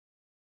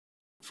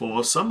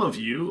For some of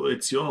you,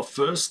 it's your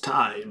first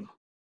time.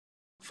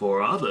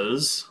 For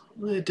others,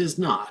 it is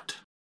not.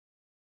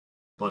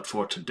 But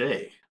for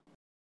today,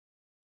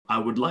 I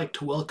would like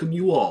to welcome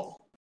you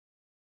all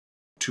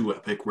to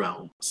Epic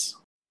Realms.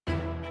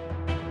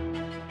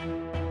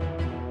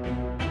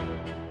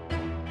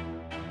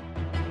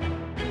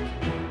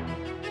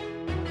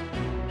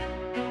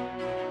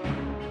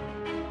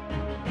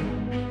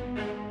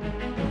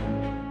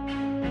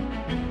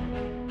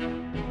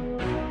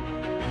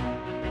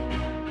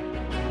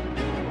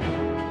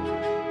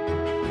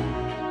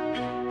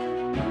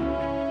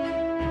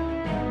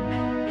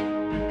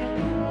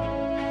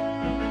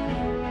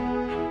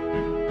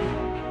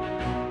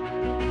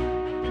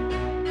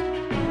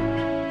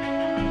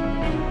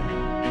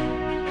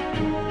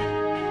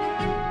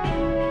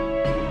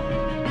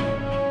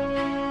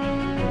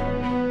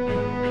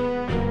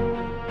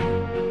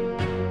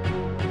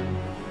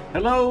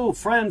 Hello,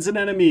 friends and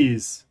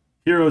enemies,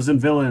 heroes and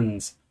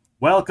villains.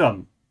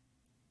 Welcome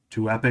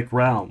to Epic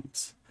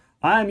Realms.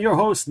 I'm your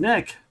host,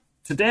 Nick.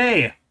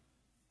 Today,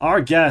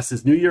 our guest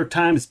is New York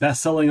Times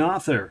bestselling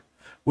author.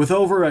 With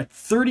over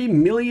 30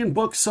 million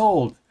books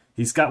sold,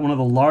 he's got one of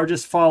the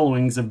largest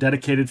followings of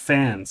dedicated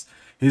fans.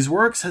 His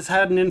works has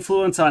had an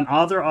influence on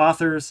other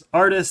authors,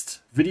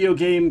 artists, video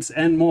games,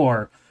 and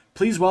more.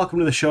 Please welcome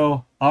to the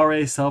show,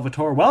 R.A.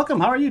 Salvatore. Welcome.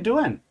 How are you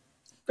doing?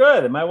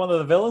 Good. Am I one of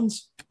the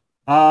villains?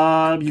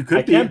 You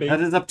could be. Can be.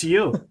 That is up to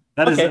you.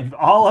 That Okay. is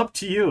all up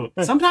to you.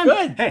 Sometimes,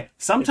 Good. hey,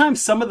 sometimes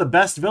some of the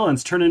best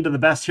villains turn into the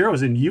best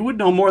heroes, and you would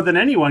know more than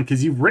anyone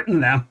because you've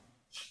written them.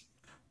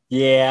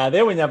 Yeah,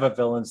 they were never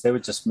villains. They were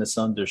just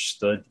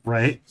misunderstood.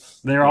 Right?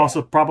 They're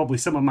also probably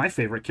some of my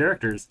favorite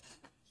characters.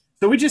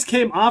 So we just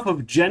came off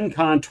of Gen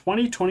Con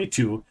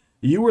 2022.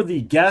 You were the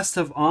guest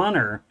of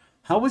honor.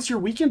 How was your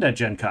weekend at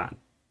Gen Con?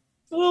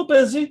 A little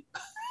busy.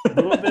 A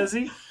little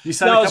busy? You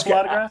signed No, a it's couple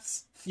good.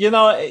 autographs?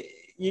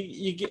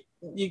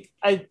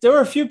 There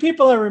were a few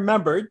people I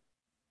remembered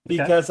Okay.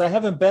 because I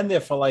haven't been there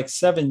for like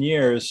 7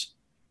 years.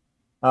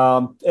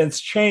 And it's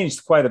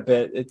changed quite a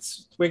bit.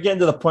 We're getting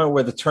to the point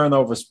where the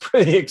turnover is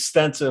pretty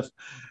extensive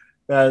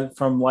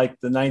from like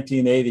the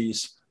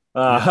 1980s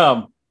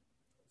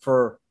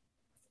for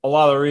a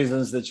lot of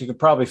reasons that you could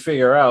probably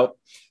figure out.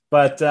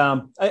 But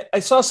I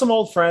saw some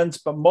old friends,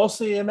 but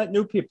mostly I met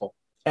new people.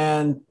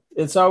 And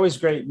it's always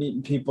great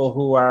meeting people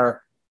who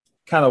are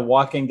kind of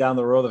walking down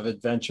the road of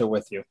adventure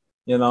with you.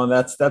 You know, and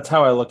that's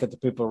how I look at the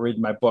people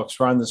reading my books.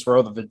 We're on this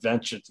road of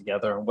adventure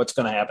together and what's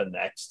going to happen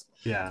next.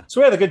 Yeah.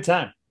 So we had a good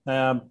time.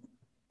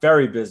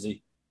 Very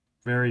busy.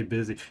 Very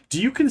busy.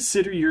 Do you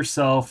consider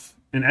yourself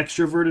an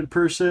extroverted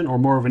person or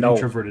more of an No.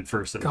 introverted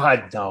person?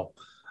 God, no.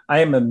 I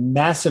am a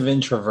massive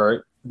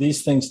introvert.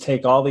 These things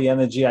take all the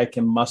energy I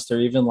can muster,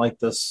 even like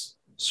this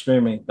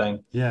screaming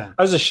thing. Yeah.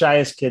 I was the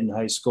shyest kid in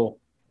high school.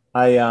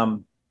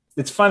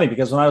 It's funny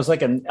because when I was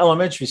like in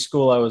elementary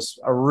school, I was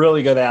a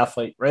really good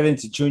athlete right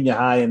into junior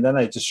high. And then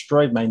I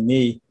destroyed my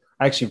knee.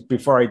 Actually,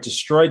 before I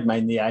destroyed my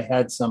knee, I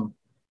had some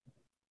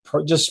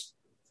just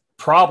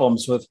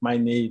problems with my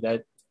knee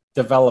that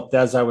developed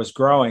as I was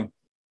growing.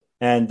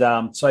 And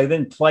so I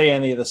didn't play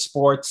any of the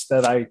sports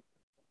that I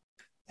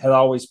had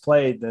always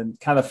played and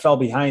kind of fell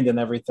behind in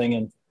everything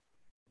and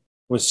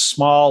was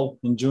small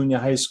in junior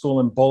high school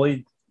and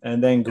bullied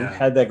and then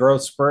had that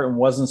growth spurt and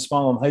wasn't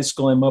small in high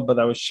school anymore, but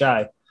I was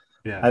shy.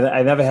 Yeah.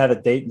 I never had a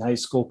date in high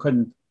school,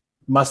 couldn't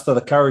muster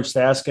the courage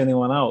to ask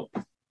anyone out.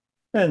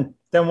 And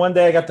then one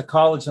day I got to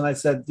college and I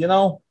said, you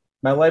know,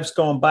 my life's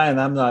going by and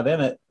I'm not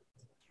in it.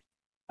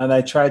 And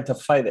I tried to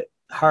fight it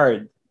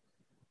hard,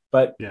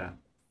 but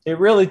it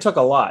really took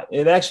a lot.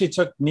 It actually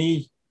took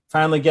me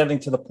finally getting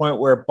to the point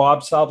where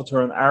Bob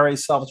Salvatore and R.A.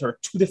 Salvatore are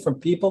two different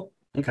people.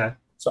 Okay.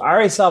 So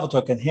R.A.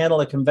 Salvatore can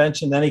handle a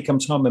convention. Then he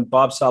comes home and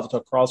Bob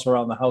Salvatore crawls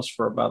around the house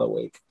for about a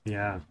week.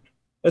 Yeah.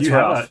 It's do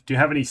rough. you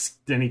have any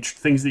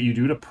things that you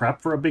do to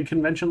prep for a big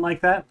convention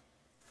like that?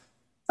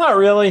 Not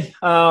really.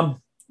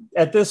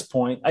 At this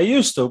point, I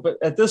used to, but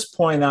at this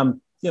point, I've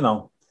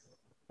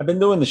been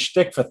doing the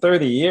shtick for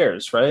 30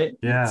 years, right?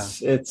 Yeah.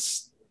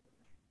 It's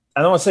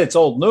I don't want to say it's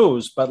old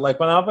news, but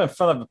like when I'm in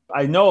front of,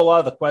 I know a lot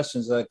of the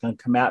questions that can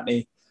come at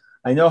me.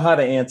 I know how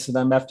to answer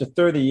them. After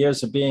 30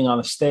 years of being on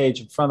a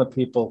stage in front of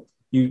people,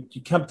 you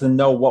come to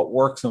know what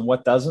works and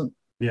what doesn't.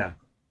 Yeah.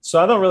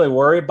 So I don't really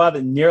worry about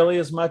it nearly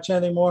as much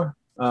anymore.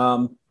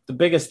 The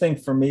biggest thing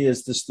for me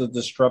is just the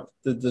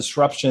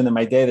disruption in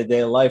my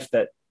day-to-day life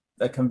that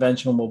a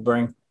convention will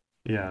bring.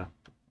 Yeah.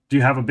 Do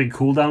you have a big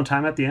cool down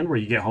time at the end where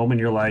you get home and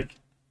you're like,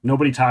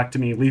 nobody talk to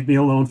me, leave me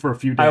alone for a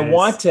few days? I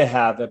want to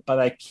have it, but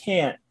I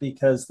can't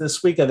because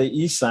this week of the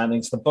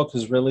e-signings, the book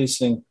is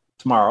releasing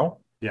tomorrow.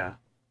 Yeah.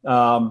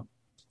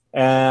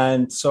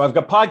 And so I've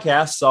got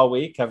podcasts all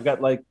week. I've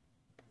got like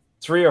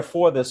 3 or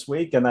 4 this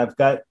week, and I've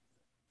got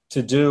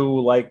to do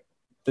like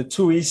the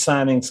 2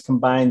 e-signings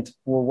combined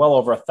were well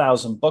over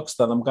 1,000 books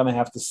that I'm going to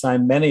have to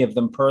sign, many of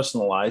them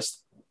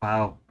personalized.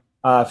 Wow.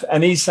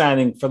 An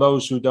e-signing, for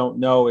those who don't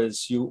know,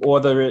 is you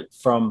order it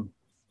from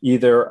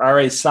either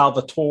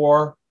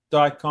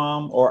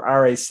rasalvatore.com or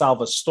RA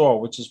Salva Store,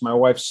 which is my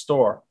wife's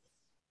store.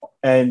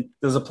 and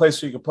there's a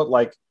place where you can put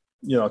like,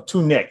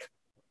 to Nick.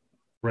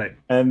 Right.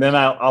 And then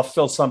I'll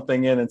fill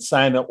something in and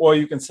sign it. Or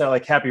you can say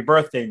like, happy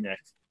birthday, Nick.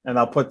 And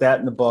I'll put that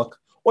in the book.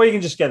 Or you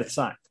can just get it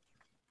signed.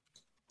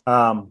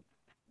 So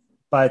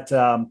I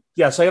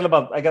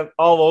got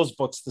all those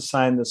books to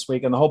sign this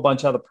week and a whole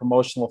bunch of other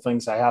promotional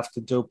things I have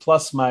to do.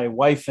 Plus my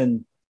wife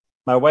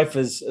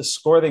is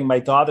escorting my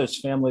daughter's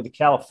family to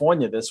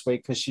California this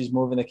week because she's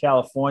moving to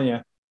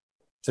California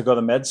to go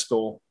to med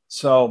school.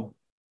 So,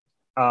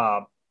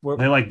 are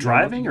they like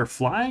driving or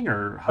flying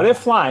or? They're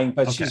flying,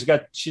 but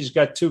okay. she's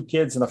got 2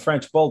 kids and a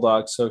French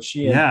bulldog, so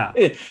she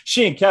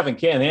and Kevin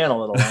can't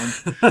handle it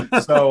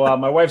alone. So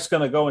my wife's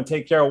going to go and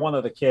take care of one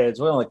of the kids.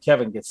 We'll let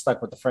Kevin get stuck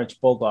with the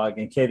French bulldog,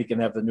 and Katie can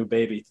have the new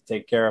baby to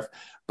take care of.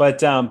 But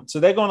so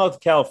they're going out to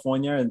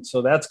California, and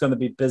so that's going to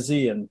be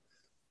busy. And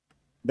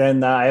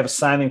then I have a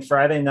signing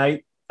Friday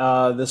night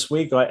this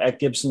week at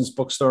Gibson's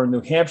Bookstore in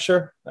New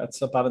Hampshire.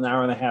 That's about an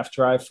hour and a half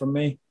drive from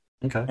me.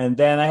 Okay. And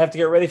then I have to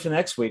get ready for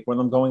next week when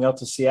I'm going out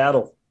to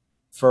Seattle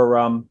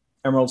for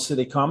Emerald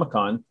City Comic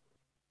Con.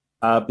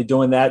 I'll be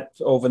doing that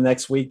over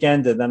next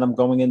weekend. And then I'm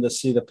going in to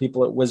see the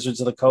people at Wizards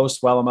of the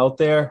Coast while I'm out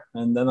there.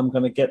 And then I'm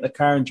going to get in the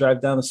car and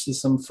drive down to see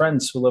some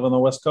friends who live on the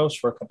West Coast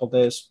for a couple of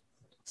days.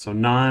 So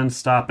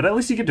nonstop, but at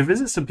least you get to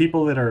visit some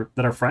people that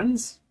are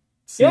friends.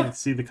 See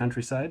the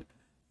countryside.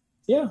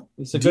 Yeah,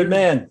 he's a good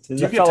man. Do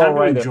you get time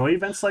to enjoy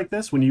events like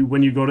this when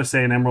you go to,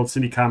 say, an Emerald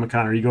City Comic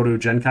Con or you go to a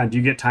Gen Con? Do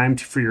you get time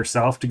for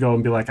yourself to go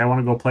and be like, I want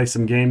to go play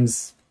some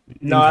games?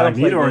 No, I don't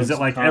play games. Or is it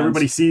like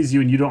everybody sees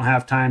you and you don't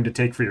have time to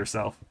take for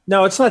yourself?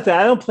 No, it's not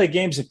that. I don't play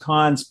games at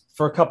cons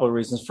for a couple of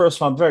reasons. First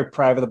of all, I'm very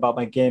private about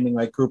my gaming.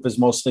 My group is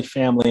mostly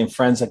family and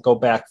friends that go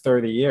back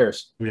 30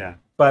 years. Yeah.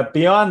 But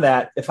beyond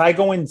that, if I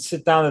go and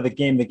sit down to the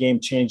game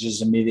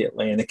changes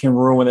immediately, and it can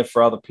ruin it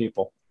for other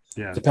people.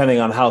 Yeah. Depending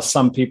on how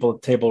some people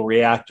at the table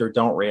react or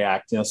don't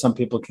react. Some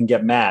people can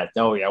get mad.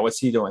 Oh yeah, what's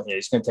he doing here?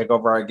 He's going to take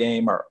over our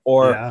game,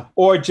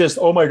 or just,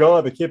 oh my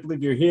God, I can't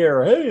believe you're here.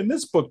 Or, hey, in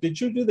this book, did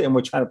you do that? And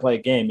we're trying to play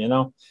a game.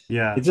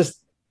 Yeah.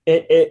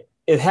 It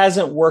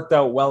hasn't worked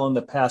out well in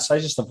the past. So I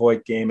just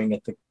avoid gaming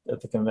at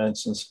the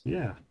conventions.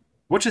 Yeah,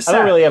 which is sad. I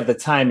don't really have the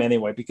time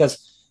anyway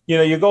because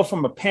you go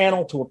from a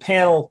panel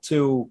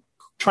to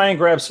try and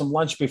grab some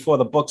lunch before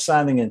the book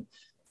signing, and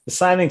the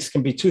signings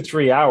can be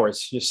 2-3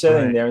 hours. You're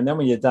sitting there, and then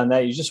when you're done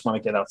that, you just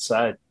want to get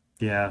outside.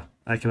 Yeah,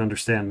 I can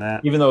understand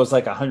that. Even though it was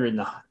like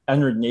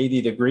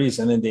 180 degrees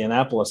in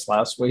Indianapolis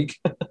last week.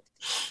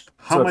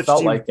 How much it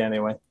felt like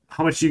anyway.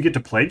 How much do you get to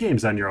play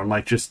games on your own,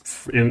 like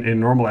just in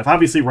normal life?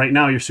 Obviously, right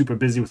now you're super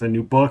busy with a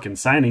new book and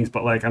signings,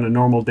 but like on a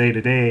normal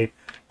day-to-day,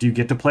 do you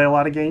get to play a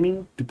lot of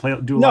gaming?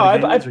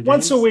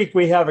 Once a week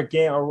we have a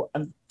game,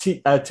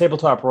 a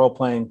tabletop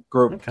role-playing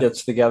group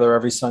gets together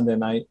every Sunday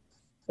night.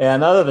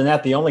 And other than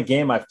that, the only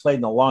game I've played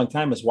in a long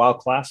time is WoW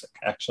Classic,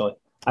 actually.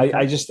 Okay.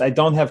 I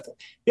don't have to.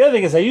 The other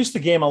thing is I used to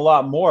game a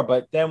lot more,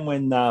 but then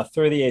when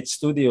 38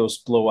 Studios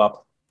blew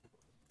up,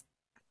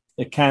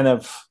 it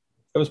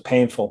was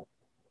painful.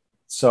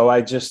 So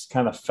I just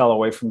kind of fell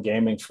away from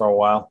gaming for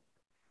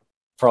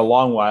a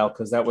long while,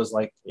 because that was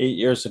like 8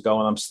 years ago,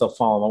 and I'm still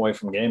falling away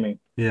from gaming.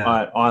 Yeah.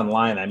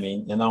 Online, I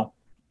mean.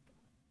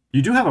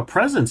 You do have a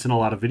presence in a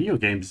lot of video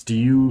games. Do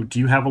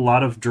you have a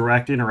lot of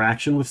direct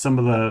interaction with some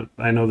of the?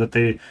 I know that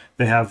they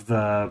have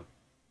the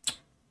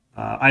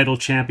Idle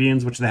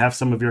Champions, which they have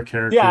some of your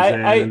characters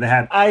in. And they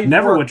had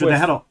Neverwinter.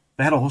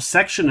 They had a whole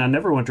section on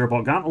Neverwinter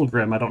about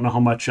Gauntlegrim. I don't know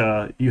how much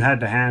you had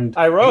to hand.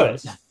 I wrote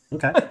it.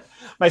 Okay.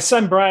 My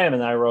son Brian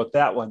and I wrote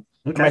that one.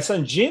 Okay. My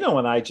son Gino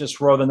and I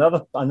just wrote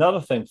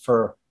another thing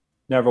for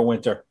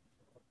Neverwinter.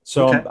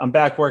 So okay. I'm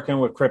back working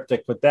with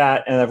Cryptic with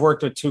that, and I've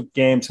worked with 2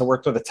 games. I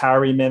worked with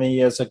Atari many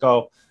years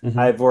ago.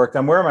 Mm-hmm.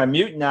 I'm wearing my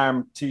Mutant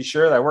Arm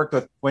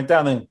T-shirt. Went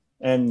down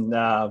and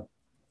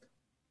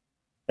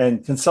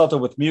consulted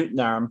with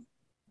Mutant Arm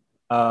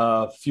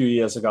a few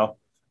years ago.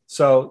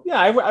 So yeah,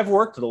 I've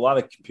worked with a lot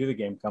of computer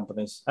game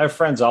companies. I have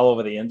friends all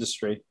over the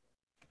industry.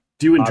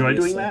 Do you enjoy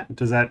doing that?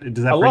 Does that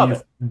bring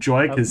you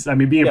joy? Because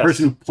being a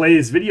person who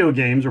plays video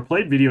games or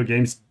played video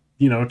games,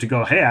 to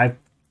go, hey,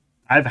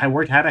 I've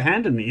had a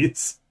hand in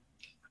these.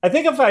 I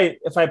think if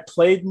I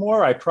played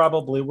more, I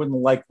probably wouldn't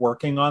like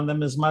working on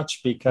them as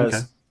much,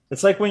 because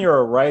it's like when you're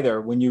a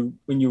writer. When you're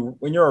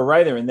a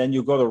writer and then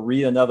you go to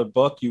read another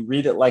book, you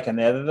read it like an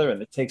editor,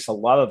 and it takes a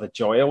lot of the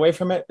joy away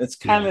from it. It's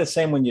kind of the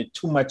same when you're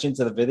too much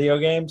into the video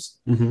games.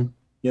 Mm-hmm.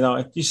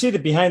 You see the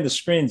behind the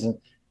screens, and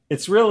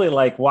it's really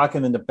like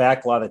walking in the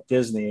back lot at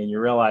Disney, and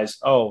you realize,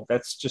 oh,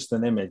 that's just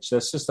an image.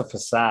 That's just a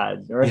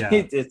facade, right?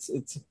 Yeah. It's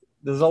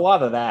there's a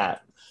lot of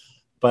that.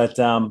 But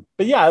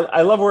yeah,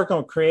 I love working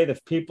with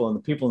creative people, and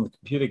the people in the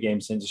computer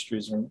games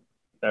industries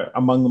are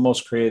among the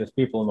most creative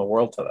people in the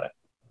world today.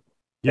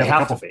 You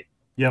have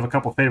a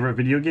couple favorite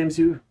video games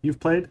you've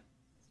played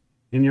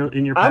in your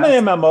past? I'm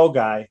an MMO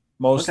guy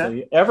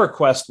mostly. Okay.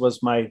 EverQuest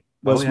was my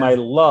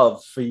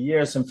love for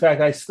years. In fact,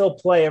 I still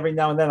play every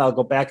now and then. I'll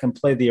go back and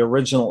play the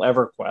original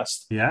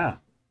EverQuest. Yeah.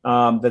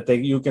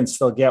 You can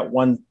still get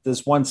one.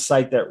 There's one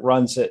site that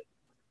runs it.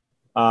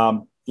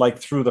 like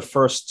through the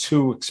first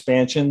 2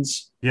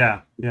 expansions.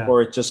 Yeah.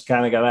 Before it just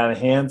kind of got out of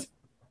hand.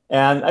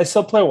 And I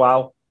still play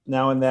WoW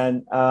now and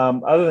then.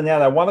 Other than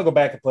that, I want to go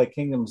back and play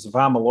Kingdoms of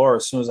Amalur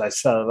as soon as I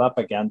set it up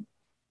again,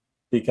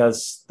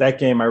 because that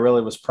game, I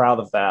really was proud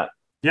of that.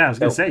 Yeah, I was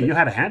going to say, you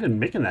had a hand in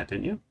making that,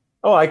 didn't you?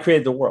 Oh, I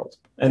created the world.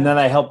 And then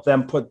I helped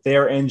them put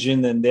their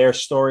engine and their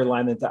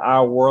storyline into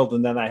our world,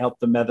 and then I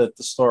helped them edit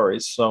the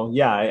stories. So,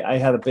 yeah, I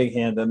had a big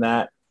hand in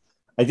that.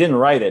 I didn't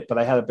write it, but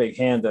I had a big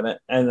hand in it,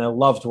 and I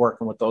loved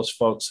working with those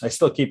folks. I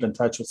still keep in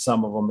touch with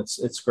some of them.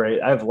 It's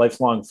great. I have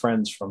lifelong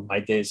friends from my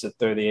days at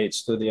 38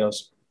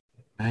 Studios.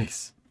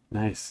 Nice.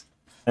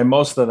 And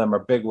most of them are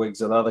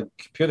bigwigs at other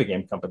computer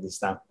game companies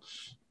now,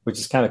 which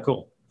is kind of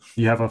cool.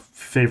 You have a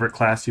favorite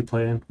class you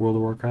play in World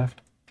of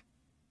Warcraft?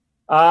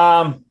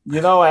 I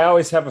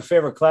always have a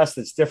favorite class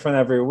that's different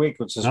every week,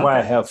 which is why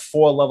I have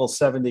 4 level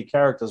 70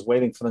 characters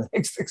waiting for the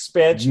next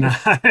expansion.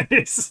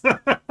 Nice.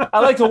 I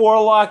like the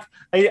Warlock.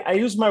 I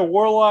use my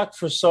Warlock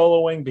for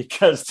soloing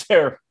because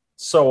they're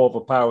so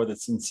overpowered.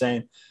 It's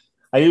insane.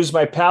 I use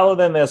my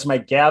Paladin as my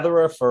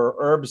gatherer for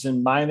herbs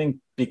and mining,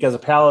 because a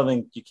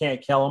Paladin, you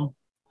can't kill them.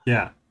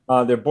 Yeah.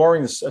 They're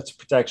boring. It's a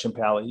protection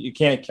Paladin. You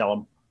can't kill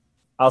them.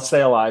 I'll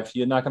stay alive.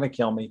 You're not going to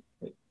kill me.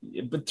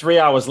 But 3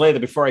 hours later,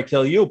 before I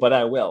kill you, but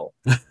I will.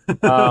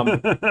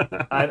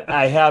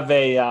 I have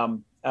a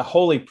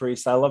holy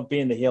priest. I love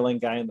being the healing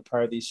guy in the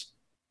parties.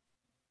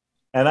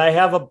 And I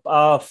have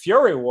a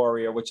fury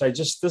warrior, which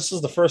this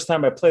is the first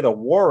time I played a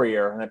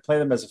warrior, and I play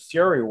them as a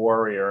fury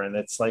warrior. And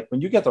it's like,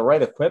 when you get the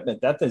right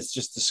equipment, that is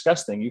just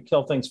disgusting. You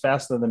kill things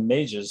faster than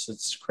mages.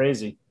 It's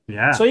crazy.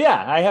 Yeah. So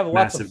yeah, I have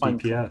lots Massive of fun.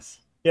 DPS.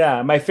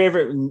 Yeah. My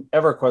favorite in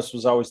EverQuest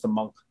was always the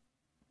monk.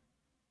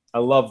 I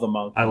love the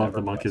monk. I love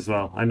the monk as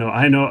well. I know.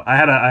 I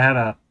had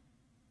a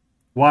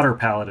water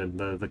paladin,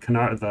 the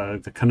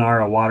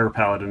Kanara water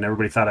paladin.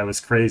 Everybody thought I was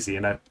crazy,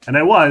 and I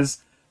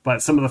was.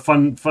 But some of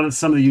the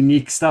some of the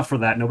unique stuff for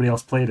that, nobody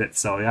else played it.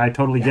 So yeah, I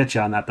totally get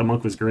you on that. The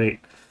monk was great.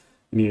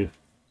 And you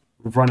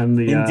running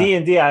the in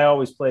D&D, I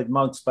always played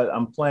monks, but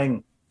I'm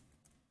playing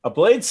a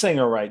blade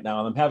singer right now,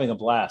 and I'm having a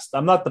blast.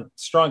 I'm not the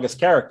strongest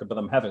character, but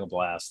I'm having a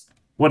blast.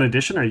 What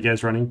edition are you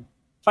guys running?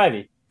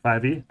 5e.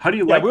 5e. How do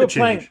you like the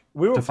change?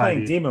 We were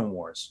playing Demon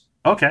Wars.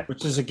 Okay.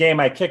 Which is a game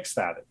I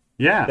kickstarted.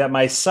 Yeah. That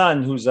my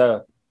son, who's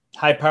a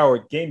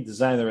high-powered game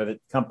designer at a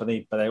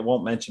company, but I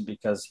won't mention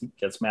because he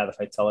gets mad if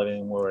I tell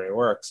everything where he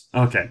works.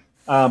 Okay.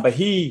 But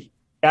he,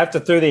 after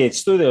 38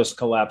 Studios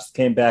collapsed,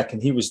 came back,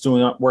 and he was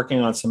working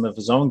on some of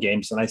his own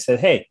games. And I said,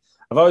 hey,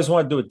 I've always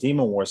wanted to do a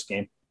Demon Wars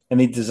game. And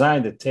he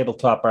designed a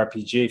tabletop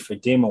RPG for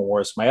Demon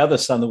Wars. My other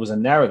son, who was a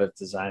narrative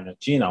designer,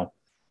 Gino,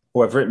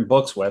 who I've written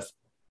books with,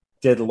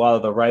 did a lot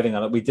of the writing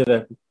on it. We did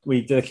a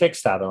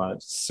Kickstarter on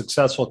it,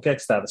 successful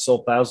Kickstarter,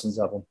 sold thousands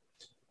of them.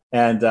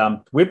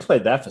 And we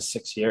played that for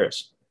 6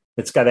 years.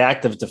 It's got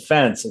active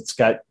defense. It's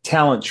got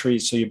talent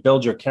trees, so you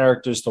build your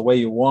characters the way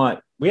you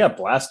want. We had a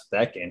blast with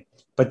that game.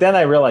 But then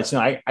I realized,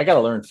 I got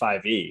to learn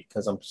 5e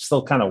because I'm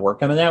still kind of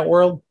working in that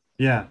world.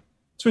 Yeah.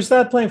 So we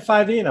started playing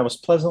 5e, and I was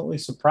pleasantly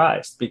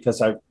surprised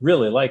because I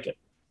really like it.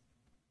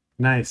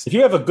 Nice. If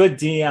you have a good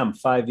DM,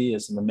 5e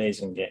is an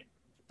amazing game.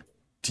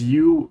 Do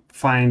you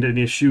find an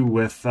issue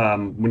with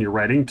when you're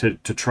writing to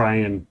try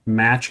and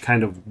match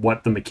kind of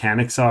what the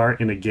mechanics are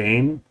in a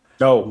game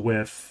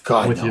with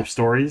your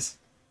stories?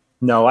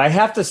 No, I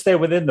have to stay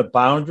within the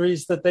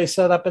boundaries that they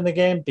set up in the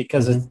game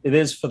because it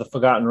is for the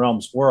Forgotten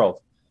Realms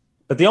world.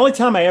 But the only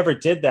time I ever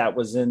did that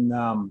was in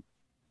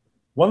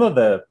one of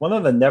the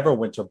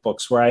Neverwinter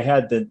books, where I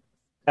had the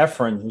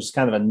Ephron, who's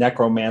kind of a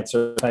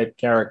necromancer type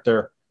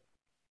character,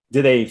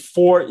 did a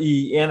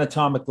 4E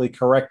anatomically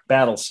correct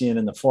battle scene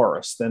in the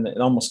forest, and it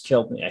almost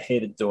killed me. I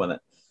hated doing it.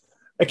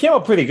 It came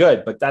out pretty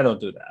good, but I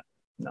don't do that.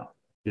 No.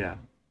 Yeah,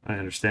 I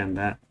understand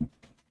that.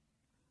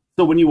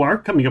 So when you are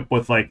coming up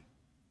with like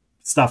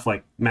stuff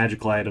like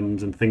magical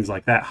items and things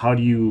like that, how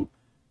do you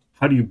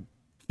try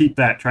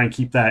and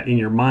keep that in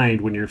your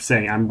mind when you're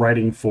saying, I'm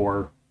writing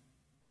for,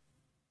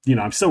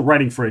 I'm still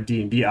writing for a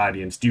D&D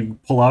audience? Do you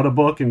pull out a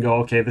book and go,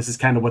 okay, this is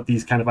kind of what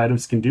these kind of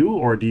items can do?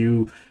 Or do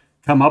you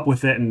come up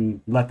with it and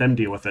let them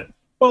deal with it?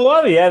 Well, a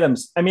lot of the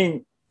items,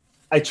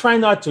 I try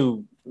not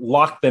to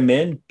lock them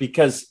in,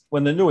 because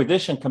when the new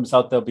edition comes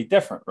out, they'll be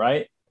different,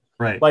 right?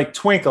 Right. Like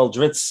Twinkle,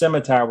 Drizzt's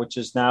scimitar, which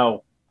is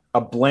now a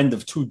blend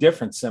of 2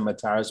 different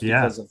scimitars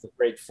because of the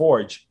Great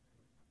Forge,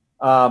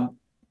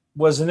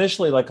 was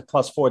initially like a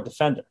 +4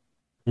 defender.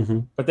 Mm-hmm.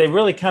 But they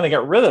really kind of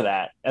got rid of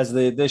that as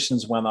the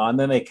editions went on.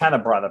 Then they kind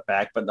of brought it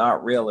back, but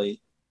not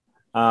really.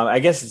 I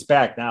guess it's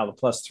back now. The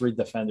 +3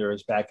 defender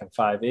is back in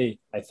 5e,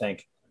 I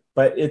think.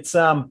 But it's,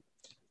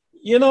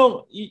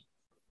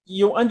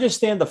 you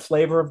understand the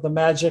flavor of the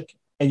magic,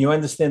 and you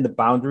understand the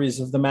boundaries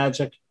of the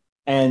magic,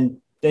 and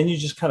then you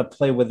just kind of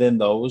play within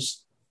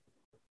those.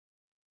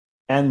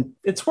 And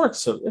it's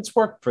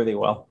worked pretty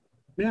well.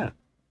 Yeah.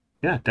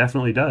 Yeah,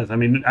 definitely does. I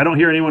don't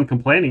hear anyone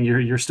complaining.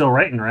 You're still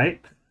writing, right?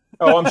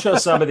 Oh, I'm sure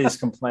somebody's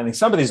complaining.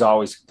 Somebody's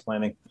always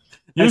complaining.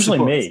 Usually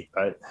me,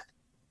 but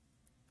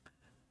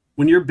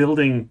when you're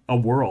building a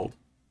world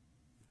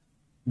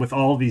with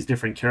all these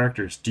different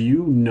characters, do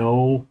you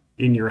know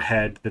in your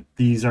head that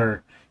these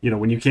are,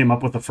 when you came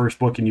up with the first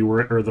book and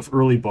or the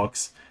early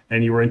books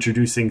and you were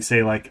introducing,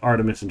 say, like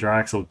Artemis and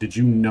Draxel, did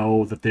you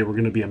know that they were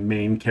going to be a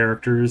main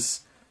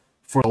characters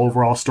for the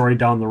overall story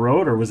down the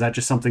road, or was that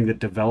just something that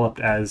developed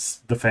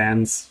as the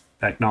fans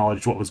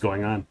acknowledged what was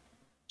going on?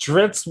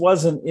 Drizzt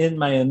wasn't in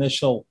my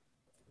initial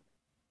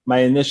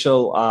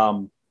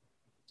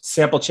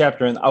sample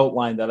chapter and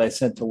outline that I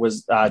sent to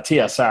was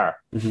TSR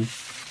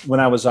when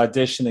I was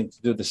auditioning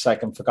to do the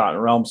second Forgotten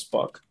Realms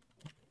book.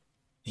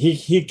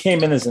 He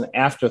came in as an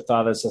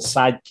afterthought, as a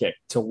sidekick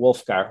to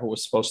Wolfgar, who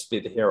was supposed to be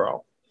the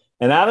hero.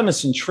 And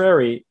Artemis and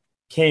Treri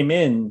came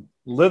in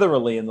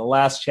literally in the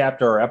last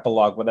chapter or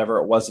epilogue, whatever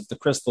it was, of the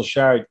Crystal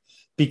Shard,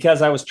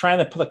 because I was trying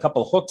to put a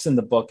couple of hooks in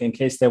the book in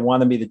case they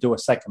wanted me to do a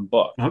second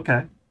book.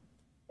 Okay.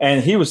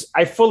 And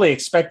I fully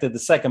expected the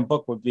second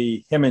book would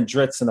be him and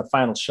Drizzt in the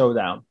final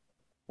showdown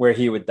where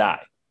he would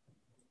die.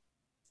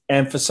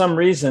 And for some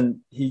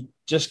reason, he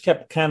just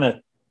kept kind of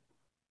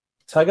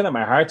tugging at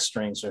my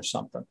heartstrings or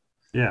something.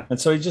 Yeah. And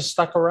so he just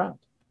stuck around.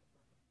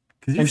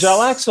 And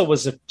Jalaxel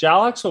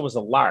was a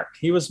lark.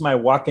 He was my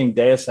walking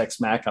Deus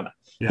Ex Machina.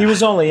 Yeah. He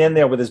was only in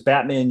there with his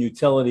Batman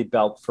utility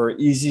belt for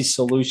easy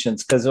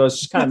solutions, because I was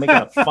just kind of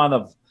making fun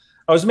of.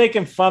 I was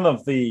making fun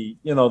of the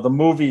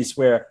movies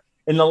where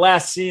in the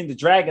last scene the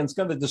dragon's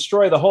going to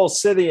destroy the whole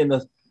city, and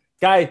the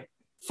guy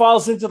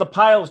falls into the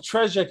pile of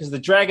treasure because the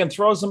dragon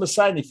throws him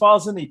aside, and he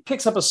falls in. He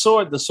picks up a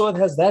sword. The sword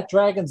has that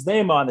dragon's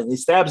name on it. And he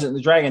stabs it, and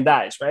the dragon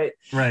dies. Right.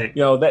 Right.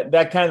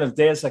 That kind of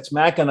Deus Ex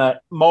Machina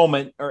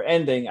moment or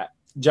ending.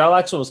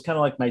 Jalaxel was kind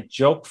of like my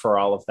joke for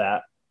all of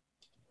that.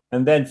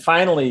 And then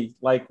finally,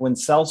 like when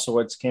Cell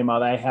Swords came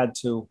out,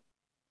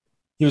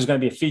 he was going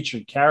to be a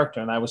featured character.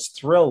 And I was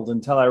thrilled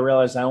until I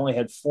realized I only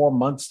had 4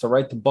 months to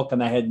write the book,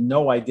 and I had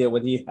no idea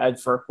what he had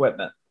for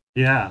equipment.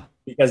 Yeah.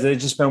 Because it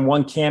had just been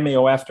one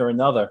cameo after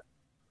another.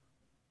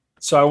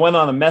 So I went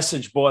on a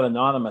message board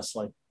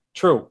anonymously.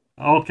 True.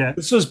 Okay.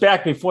 This was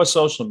back before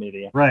social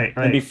media. Right.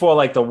 And before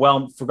like the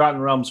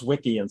Forgotten Realms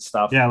wiki and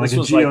stuff. Yeah, like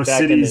this a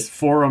GeoCities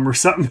forum or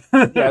something.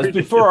 Yeah, it was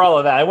before all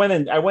of that. I went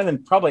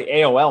in probably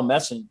AOL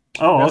message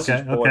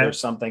board or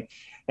something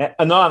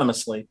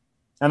anonymously.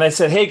 And I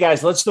said, hey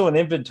guys, let's do an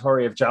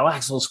inventory of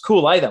Jalaxel's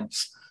cool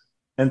items.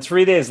 And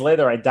 3 days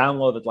later, I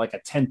downloaded like a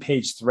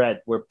 10-page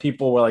thread where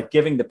people were like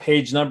giving the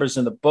page numbers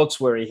in the books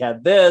where he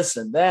had this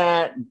and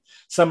that. And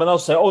someone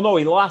else said, oh, no,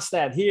 he lost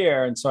that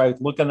here. And so I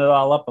was looking it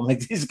all up. I'm like,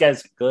 these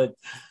guys are good.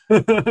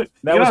 That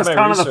was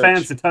my research. The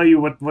fans to tell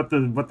you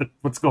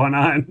what's going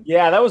on.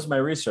 Yeah, that was my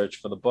research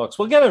for the books.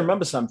 Well, you got to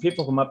remember something.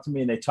 People come up to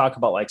me and they talk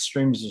about like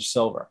Streams of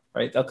Silver,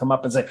 right? They'll come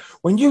up and say,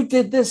 when you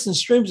did this in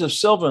Streams of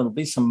Silver, and it'll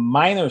be some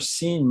minor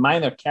scene,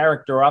 minor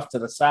character off to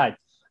the side.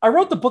 I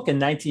wrote the book in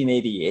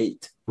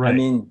 1988. Right. I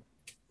mean,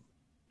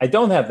 I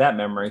don't have that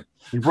memory.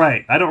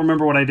 Right. I don't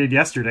remember what I did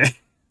yesterday.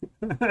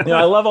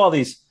 I love all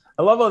these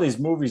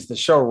movies that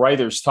show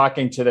writers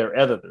talking to their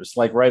editors,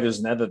 like writers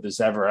and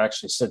editors ever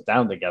actually sit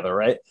down together,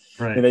 right?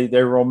 Right. And they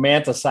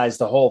romanticize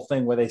the whole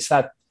thing where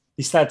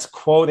he starts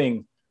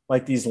quoting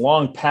like these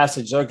long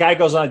passages. A guy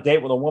goes on a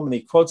date with a woman,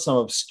 he quotes some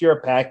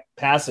obscure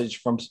passage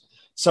from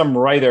some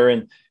writer,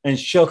 and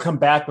she'll come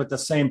back with the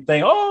same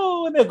thing.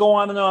 Oh, and they'll go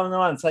on and on and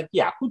on. It's like,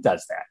 yeah, who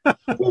does that?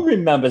 Who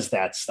remembers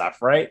that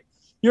stuff, right?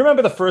 You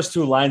remember the first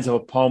 2 lines of a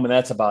poem, and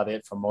that's about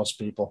it for most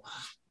people.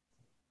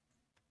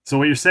 So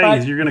what you're saying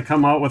is you're going to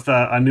come out with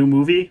a new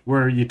movie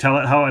where you tell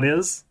it how it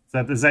is?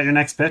 Is that your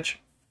next pitch?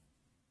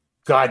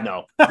 God,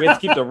 no. We have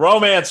to keep the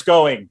romance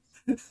going.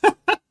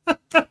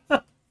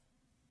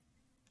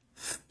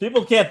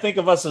 People can't think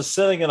of us as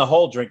sitting in a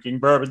hole drinking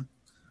bourbon.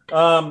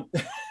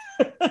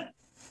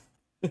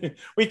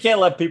 We can't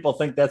let people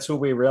think that's who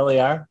we really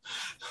are.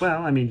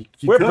 Well, I mean,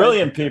 we're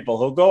brilliant people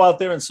who go out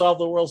there and solve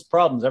the world's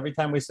problems every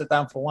time we sit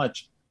down for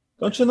lunch.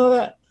 Don't you know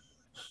that?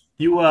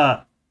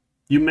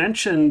 You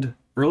mentioned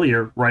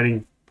earlier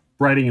writing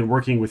and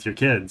working with your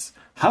kids.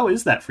 How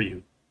is that for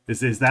you?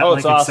 Is that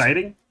like awesome.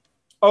 Exciting?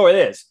 Oh, it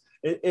is.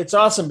 It's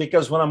awesome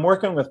because when I'm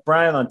working with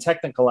Brian on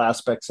technical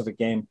aspects of a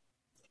game,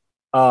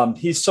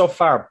 he's so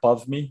far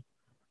above me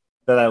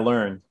that I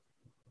learn.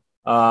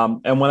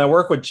 And when I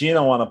work with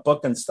Gino on a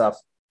book and stuff,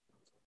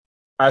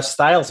 our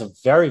styles are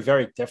very,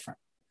 very different,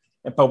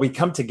 but we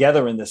come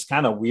together in this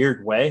kind of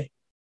weird way.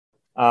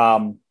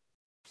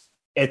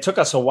 It took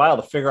us a while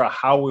to figure out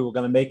how we were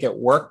going to make it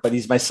work, but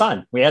he's my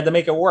son. We had to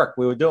make it work.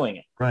 We were doing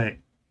it.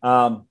 Right.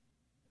 And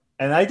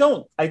I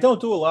don't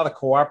do a lot of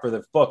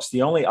cooperative books.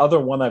 The only other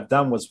one I've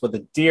done was with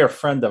a dear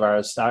friend of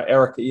ours,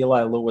 Erica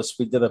Eli Lewis.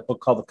 We did a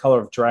book called The Color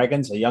of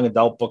Dragons, a young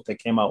adult book that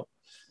came out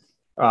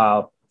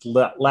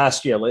late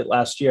last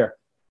year.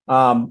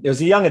 It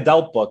was a young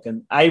adult book,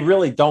 and I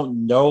really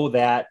don't know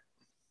that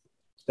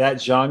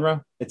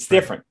genre. It's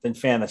different than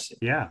fantasy.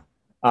 Yeah.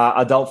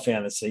 Adult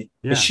fantasy.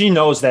 Yeah. She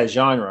knows that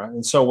genre.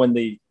 And so when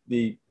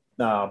there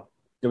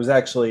was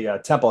actually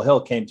Temple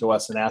Hill came to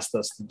us and asked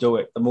us to do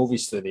it, the movie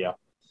studio.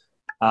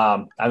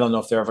 I don't know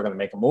if they're ever going to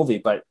make a movie,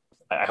 but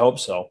I hope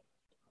so.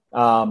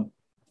 I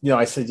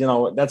said,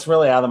 that's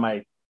really out of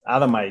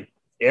my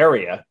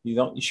area.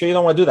 You sure you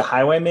don't want to do The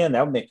Highwayman?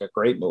 That would make a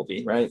great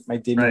movie, right? My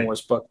Demon Right.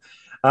 Wars book.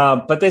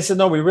 But they said,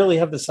 no, we really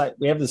have this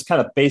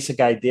kind of basic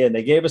idea. And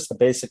they gave us the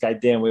basic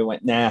idea and we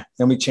went, nah.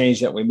 Then we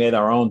changed it. We made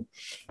our own.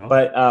 Oh.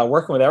 But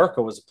working with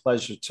Erica was a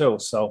pleasure too.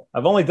 So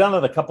I've only done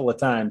it a couple of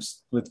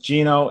times with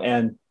Gino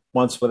and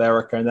once with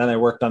Erica. And then I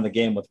worked on the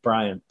game with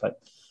Brian. But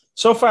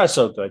so far,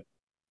 so good.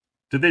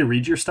 Did they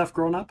read your stuff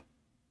growing up?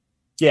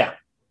 Yeah.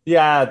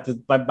 Yeah.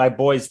 My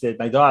boys did.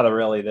 My daughter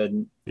really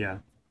didn't. Yeah.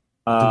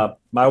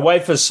 My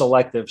wife is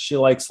selective. She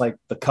likes like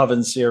the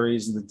Coven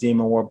series and the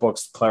Demon War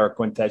books, the Clara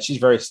Quintet. She's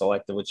very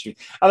selective with you.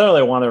 I don't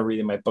really want her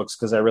reading my books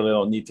because I really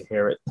don't need to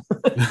hear it.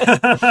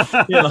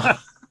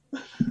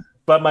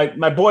 But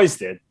my boys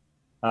did.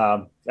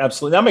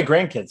 Absolutely. Now my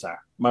grandkids are.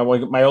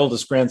 My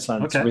oldest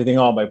grandson's reading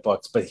all my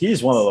books, but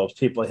he's one of those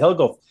people.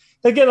 He'll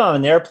get on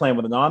an airplane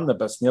with an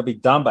omnibus and he'll be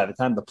done by the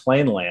time the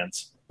plane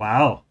lands.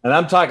 Wow. And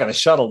I'm talking a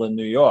shuttle in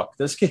New York.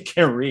 This kid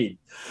can read.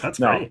 That's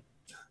great.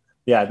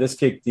 Yeah, this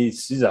kid,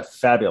 he's a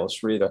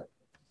fabulous reader.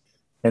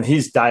 And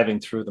he's diving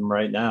through them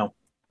right now.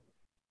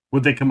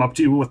 Would they come up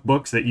to you with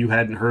books that you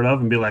hadn't heard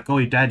of and be like,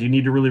 oh, Dad, you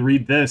need to really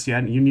read this.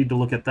 You need to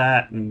look at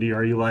that. And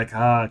are you like,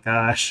 oh,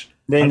 gosh.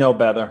 They know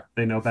better.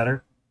 They know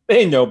better?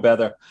 They know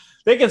better.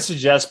 They can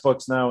suggest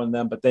books now and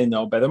then, but they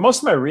know better. Most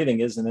of my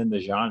reading isn't in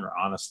the genre,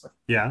 honestly.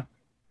 Yeah.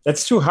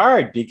 It's too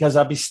hard because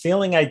I'll be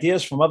stealing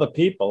ideas from other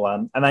people.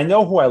 And I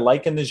know who I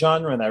like in the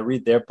genre and I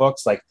read their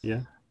books.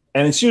 Yeah.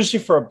 And it's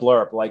usually for a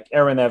blurb, like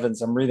Erin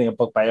Evans. I'm reading a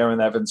book by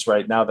Erin Evans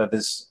right now that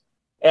is,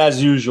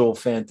 as usual,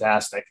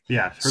 fantastic.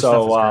 Yeah. Her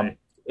stuff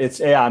is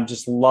great. I'm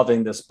just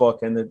loving this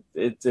book. And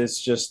it's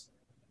just,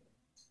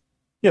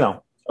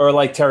 or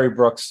like Terry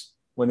Brooks,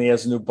 when he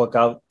has a new book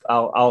out,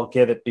 I'll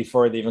get it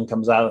before it even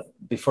comes out,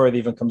 before it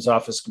even comes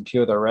off his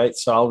computer, right?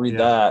 So I'll read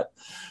that.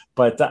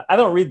 But I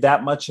don't read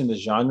that much in the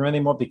genre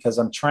anymore because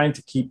I'm trying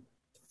to keep,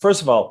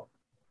 first of all,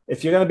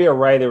 if you're going to be a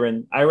writer,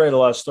 and I write a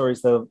lot of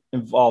stories that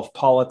involve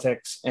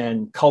politics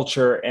and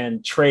culture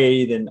and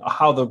trade and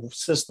how the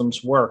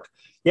systems work,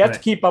 you have to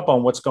keep up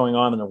on what's going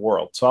on in the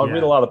world. So I'll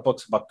read a lot of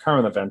books about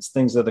current events,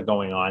 things that are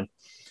going on.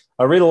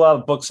 I read a lot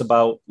of books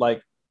about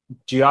like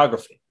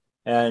geography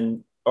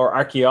or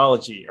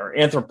archaeology or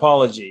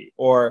anthropology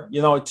or,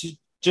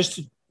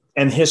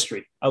 and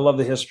history. I love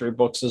the history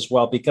books as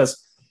well,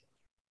 because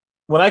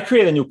when I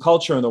create a new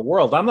culture in the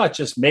world, I'm not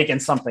just making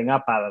something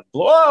up out of the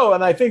blue. Oh,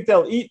 and I think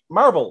they'll eat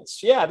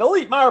marbles. Yeah, they'll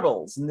eat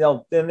marbles, and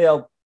they'll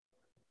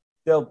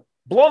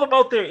blow them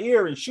out their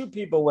ear and shoot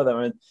people with them.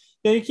 And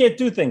you can't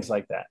do things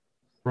like that.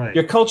 Right.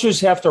 Your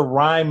cultures have to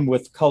rhyme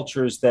with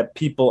cultures that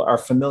people are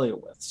familiar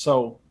with.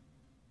 So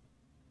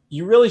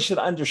you really should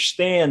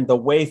understand the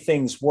way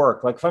things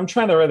work. Like if I'm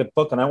trying to write a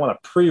book and I want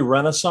a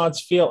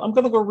pre-Renaissance feel, I'm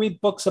going to go read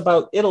books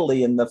about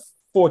Italy in the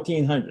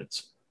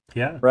 1400s.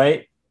 Yeah.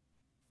 Right.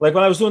 Like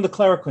when I was doing the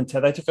Clara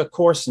Quintet, I took a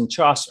course in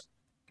Chaucer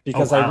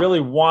because I really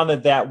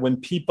wanted that when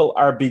people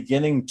are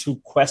beginning to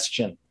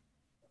question.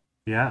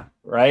 Yeah.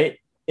 Right.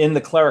 In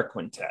the Clara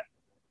Quintet.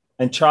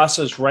 And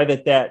Chaucer's right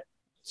at that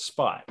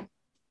spot.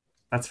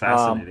 That's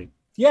fascinating.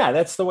 Yeah,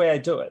 that's the way I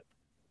do it.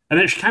 And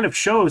it kind of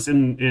shows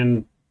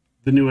in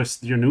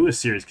your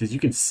newest series, because you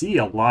can see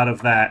a lot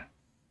of that.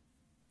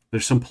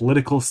 There's some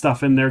political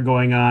stuff in there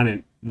going on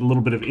and a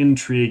little bit of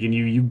intrigue, and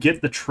you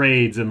get the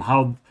trades and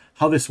how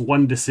this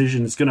one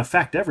decision is going to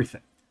affect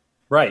everything.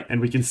 Right. And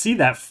we can see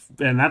that,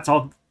 and that's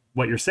all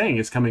what you're saying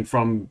is coming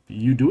from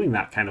you doing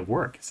that kind of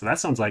work. So that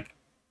sounds like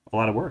a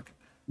lot of work.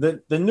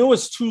 The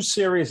newest two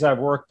series I've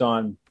worked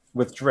on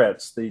with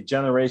Drizzt, the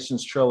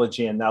Generations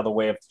trilogy and now The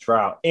Way of the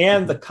Drow,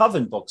 and the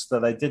Coven books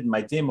that I did in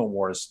my Demon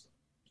Wars,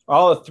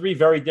 all are three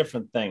very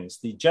different things.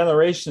 The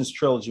Generations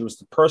trilogy was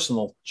the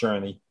personal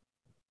journey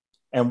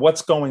and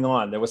what's going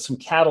on. There was some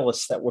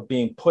catalysts that were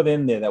being put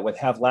in there that would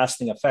have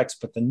lasting effects.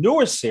 But the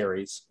newer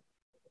series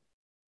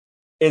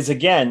is,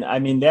 again, I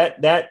mean,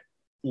 that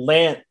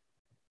land,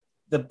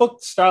 the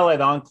book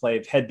Starlight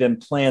Enclave had been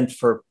planned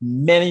for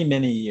many,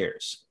 many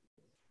years,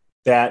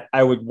 that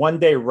I would one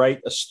day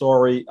write a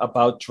story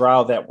about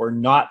Drow that were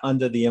not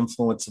under the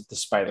influence of the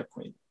Spider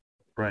Queen.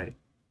 Right.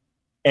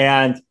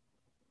 And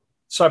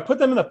so I put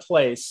them in a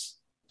place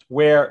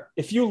where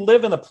if you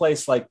live in a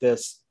place like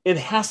this, it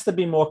has to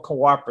be more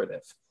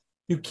cooperative.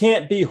 You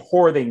can't be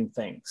hoarding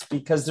things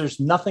because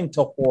there's nothing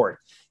to hoard.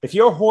 If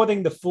you're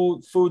hoarding the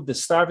food, the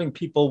starving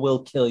people will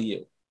kill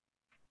you.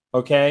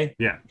 Okay?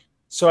 Yeah.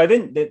 So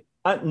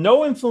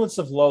no influence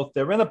of Loth.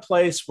 They're in a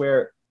place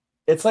where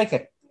it's like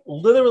a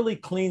literally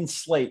clean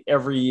slate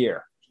every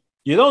year.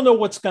 You don't know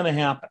what's going to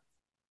happen.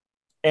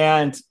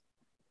 And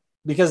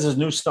because there's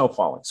new snow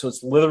falling. So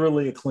it's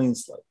literally a clean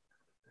slate.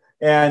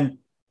 And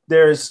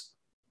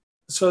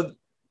so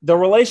the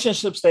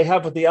relationships they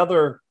have with the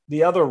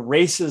other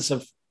races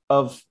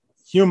of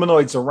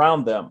humanoids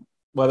around them,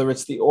 whether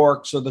it's the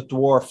orcs or the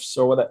dwarfs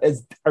or whatever,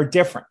 are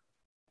different.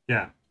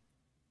 Yeah.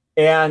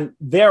 And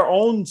their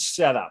own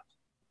setup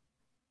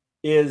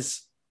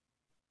is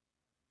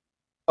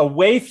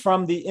away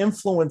from the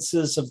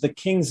influences of the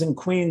kings and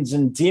queens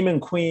and demon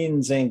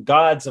queens and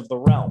gods of the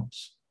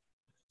realms.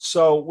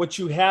 So what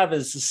you have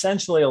is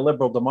essentially a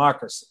liberal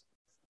democracy.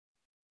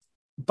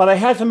 but I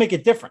had to make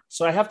it different.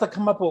 So I have to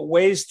come up with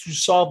ways to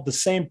solve the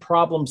same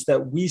problems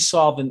that we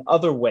solve in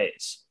other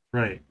ways.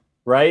 Right.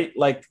 Right?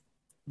 Like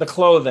the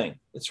clothing,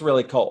 it's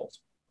really cold.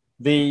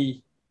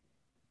 The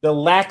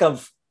lack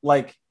of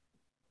like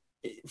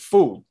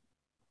food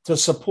to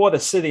support a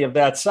city of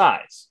that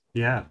size.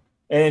 Yeah.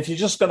 And if you're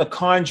just going to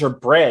conjure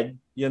bread,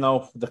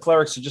 the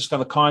clerics are just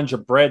going to conjure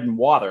bread and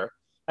water.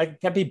 It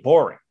can be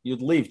boring.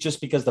 You'd leave just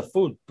because the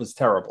food was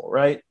terrible,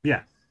 right?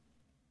 Yeah.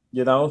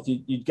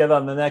 You'd get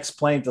on the next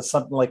plane to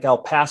something like El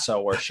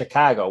Paso or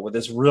Chicago with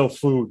this real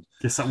food.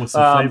 Get something with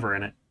some flavor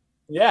in it.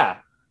 Yeah.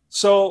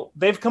 So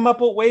they've come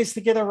up with ways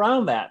to get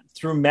around that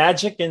through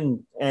magic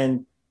and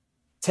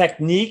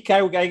technique,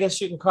 I guess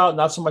you can call it,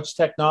 not so much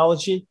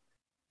technology,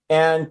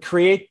 and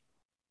create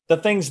the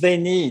things they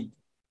need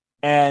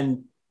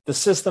and the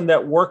system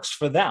that works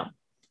for them.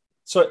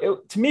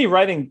 So to me,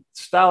 writing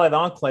Starlight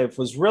Enclave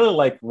was really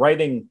like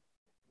writing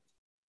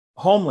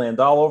Homeland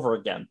all over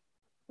again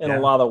in a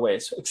lot of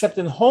ways, except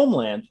in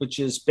Homeland, which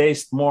is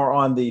based more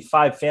on the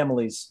 5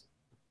 families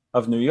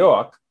of New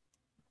York.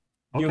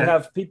 Okay. You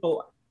have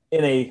people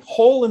in a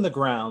hole in the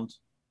ground.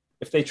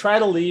 If they try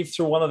to leave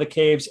through one of the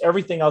caves,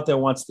 everything out there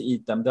wants to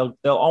eat them. They'll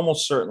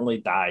almost certainly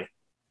die.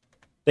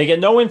 They get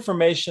no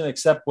information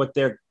except what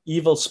their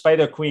evil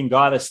Spider Queen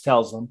goddess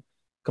tells them.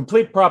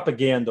 Complete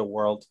propaganda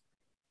world.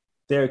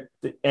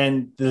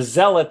 And the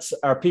zealots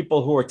are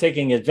people who are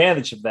taking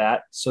advantage of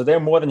that. So they're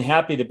more than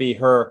happy to be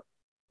her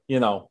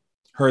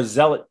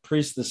zealot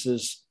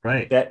priestesses,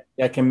 right,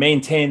 that can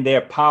maintain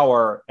their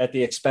power at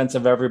the expense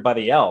of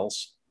everybody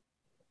else.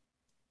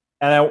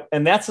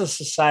 And that's a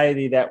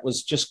society that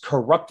was just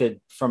corrupted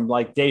from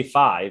like day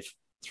 5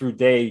 through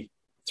day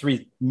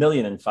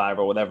 3,000,005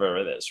 or whatever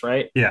it is,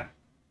 right? Yeah.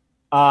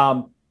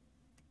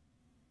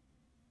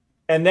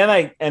 And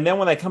then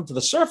when I come to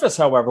the surface,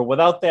 however,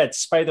 without that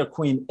Spider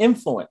Queen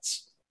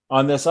influence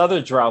on this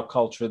other drow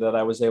culture that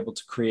I was able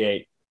to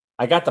create,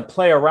 I got to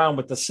play around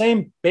with the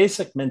same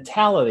basic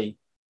mentality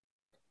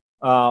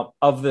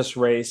of this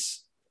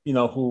race,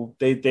 who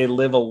they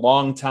live a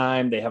long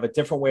time. They have a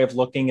different way of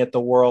looking at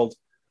the world,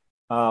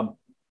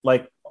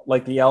 like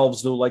the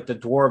elves do, like the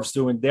dwarves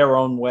do in their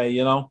own way,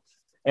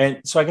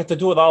 And so I get to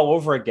do it all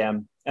over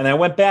again. And I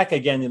went back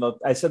again,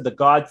 I said the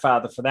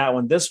Godfather for that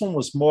one. This one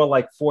was more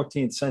like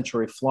 14th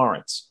century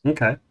Florence.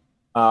 Okay.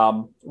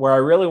 Where I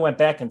really went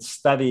back and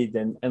studied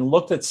and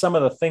looked at some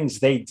of the things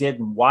they did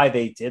and why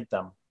they did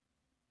them.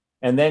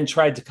 And then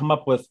tried to come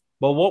up with,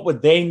 well, what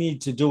would they need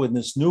to do in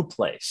this new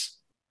place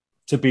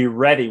to be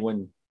ready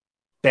when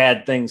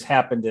bad things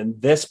happened in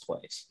this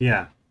place?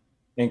 Yeah.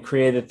 And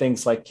created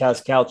things like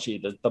Cascalchi,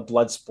 the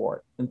blood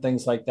sport, and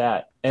things like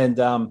that. And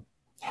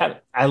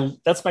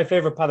that's my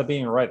favorite part of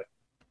being a writer.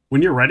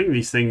 When you're writing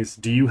these things,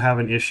 do you have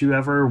an issue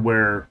ever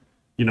where,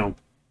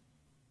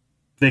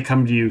 they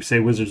come to you, say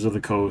Wizards of the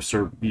Coast,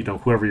 or,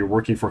 whoever you're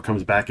working for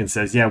comes back and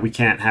says, yeah, we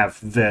can't have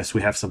this,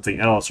 we have something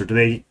else? Or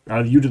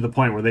are you to the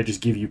point where they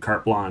just give you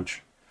carte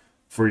blanche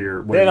for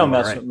your... They don't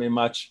mess with me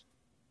much.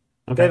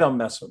 Okay. They don't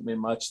mess with me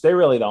much. They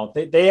really don't.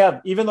 They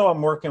have, even though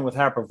I'm working with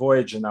Harper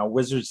Voyager now,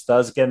 Wizards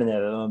does get in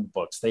it on the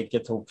books. They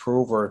get to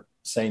approve or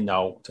say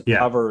no to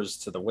covers,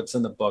 to the what's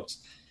in the books.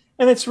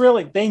 And it's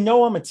really, they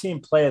know I'm a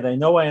team player. They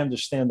know I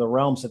understand the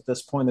realms at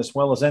this point as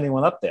well as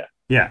anyone up there.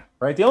 Yeah.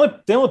 Right. The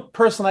only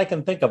person I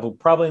can think of who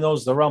probably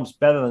knows the realms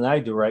better than I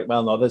do, right?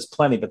 Well, no, there's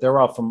plenty, but they're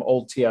all from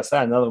old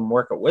TSI. None of them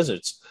work at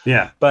Wizards.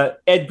 Yeah.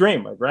 But Ed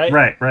Greenwood, right?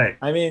 Right.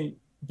 I mean,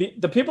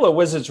 the people at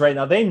Wizards right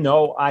now, they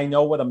know I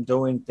know what I'm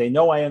doing. They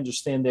know I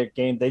understand their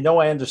game. They know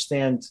I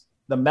understand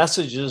the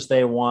messages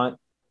they want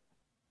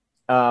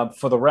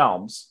for the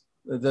realms,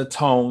 the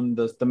tone,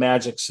 the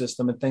magic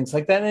system, and things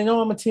like that. And they know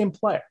I'm a team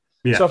player.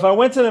 Yeah. So if I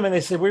went to them and they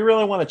said, we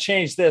really want to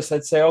change this,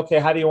 I'd say, okay,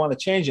 how do you want to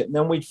change it? And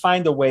then we'd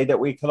find a way that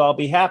we could all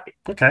be happy.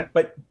 Okay.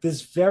 But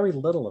there's very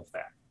little of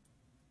that.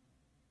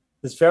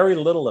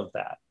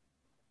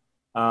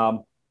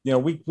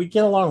 We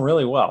get along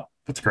really well.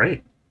 That's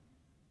great.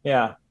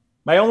 Yeah.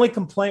 My only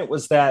complaint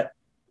was that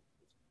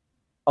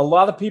a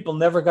lot of people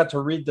never got to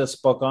read this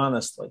book,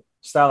 honestly.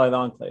 Starlight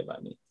Enclave, I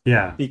mean.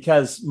 Yeah.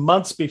 Because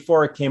months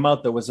before it came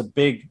out, there was a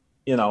big,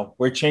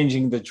 we're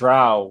changing the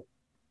drow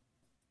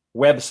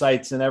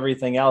websites and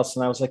everything else.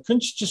 And I was like,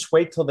 couldn't you just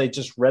wait till they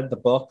just read the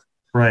book?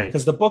 Right.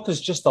 Because the book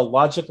is just a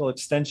logical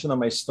extension of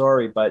my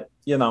story. But,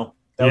 that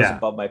was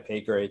above my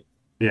pay grade.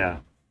 Yeah.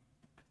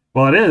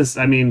 Well, it is.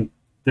 I mean,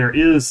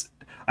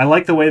 I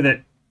like the way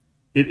that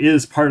it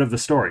is part of the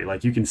story.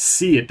 Like, you can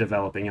see it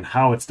developing and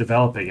how it's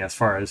developing as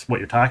far as what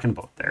you're talking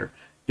about there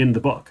in the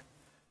book.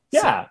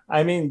 Yeah.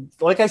 I mean,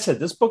 like I said,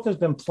 this book has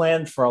been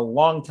planned for a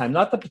long time.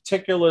 Not the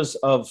particulars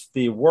of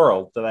the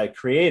world that I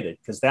created,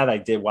 because that I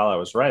did while I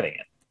was writing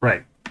it.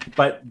 Right.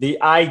 But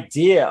the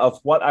idea of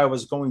what I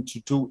was going to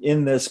do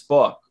in this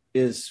book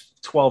is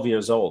 12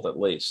 years old, at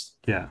least.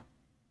 Yeah.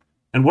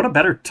 And what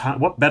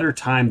better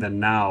time than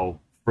now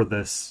for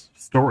this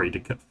story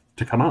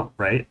to come out,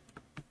 right?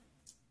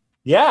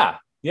 Yeah.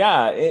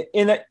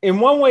 In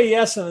one way,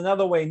 yes. And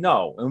another way,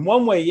 no. In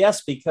one way,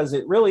 yes, because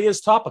it really is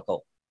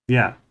topical.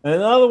 Yeah. And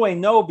another way,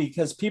 no,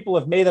 because people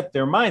have made up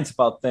their minds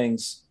about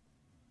things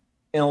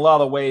in a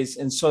lot of ways,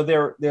 and so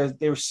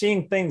they're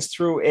seeing things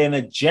through an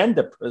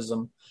agenda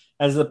prism,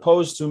 as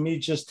opposed to me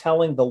just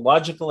telling the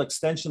logical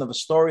extension of a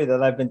story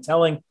that I've been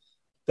telling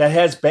that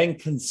has been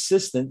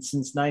consistent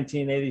since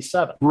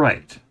 1987.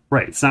 Right.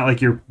 Right. It's not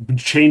like you're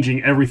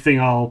changing everything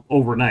all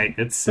overnight.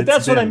 But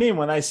that's what I mean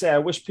when I say I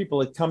wish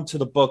people had come to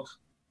the book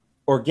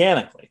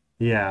organically.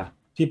 Yeah.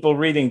 People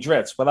reading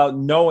Drizzt without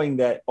knowing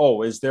that,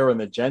 oh, is there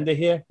an agenda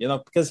here?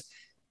 Because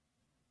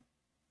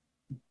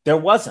there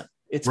wasn't.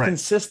 It's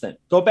consistent.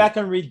 Go back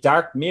and read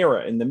Dark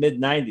Mirror in the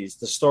mid-90s,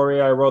 the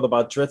story I wrote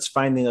about Drizzt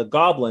finding a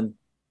goblin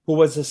who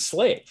was a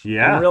slave.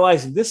 Yeah. And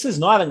realizing this is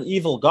not an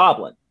evil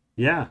goblin.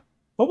 Yeah.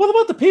 But what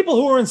about the people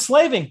who were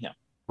enslaving him?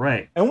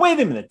 Right. And wait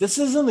a minute, this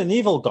isn't an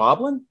evil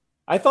goblin?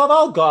 I thought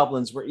all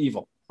goblins were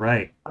evil.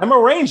 Right. I'm a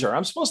ranger.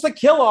 I'm supposed to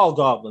kill all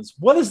goblins.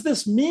 What does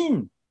this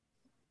mean?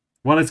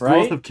 Well, it's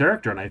growth of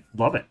character, and I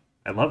love it.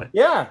 I love it.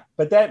 Yeah,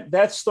 but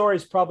that story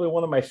is probably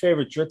one of my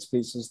favorite Drizzt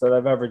pieces that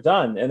I've ever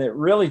done. And it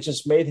really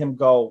just made him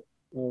go,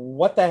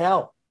 what the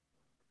hell?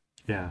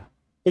 Yeah.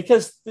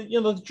 Because, the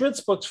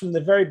Drizzt books from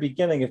the very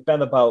beginning have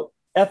been about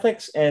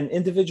ethics and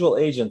individual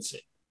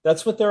agency.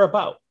 That's what they're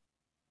about.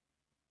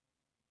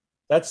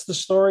 That's the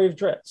story of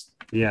Drizzt.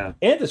 Yeah.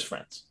 And his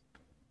friends.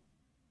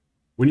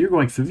 When you're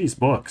going through these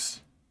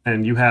books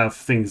and you have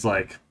things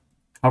like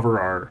cover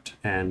art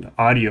and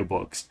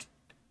audiobooks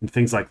and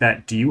things like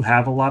that, do you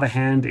have a lot of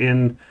hand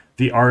in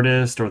the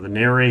artist or the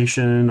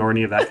narration or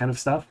any of that kind of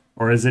stuff?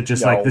 Or is it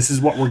just like, this is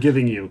what we're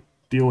giving you,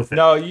 deal with it?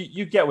 No,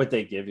 you get what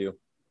they give you.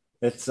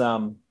 It's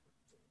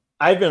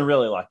I've been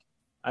really lucky.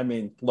 I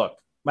mean, look,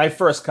 my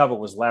first cover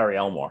was Larry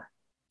Elmore.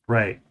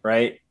 Right.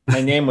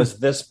 My name was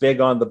this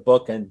big on the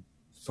book, and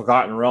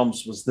Forgotten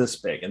Realms was this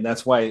big, and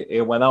that's why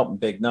it went out in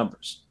big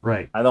numbers.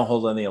 Right. I don't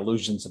hold any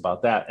illusions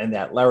about that. And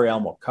that Larry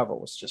Elmore cover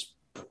was just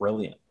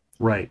brilliant.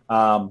 Right.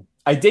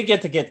 I did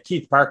get to get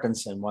Keith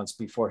Parkinson once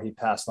before he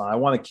passed on. I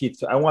wanted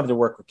to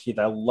work with Keith.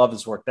 I love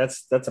his work.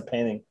 That's a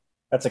painting.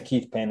 That's a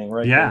Keith painting,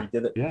 right? Yeah. He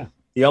did it. Yeah.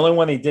 The only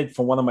one he did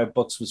for one of my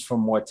books was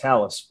from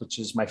Mortalis, which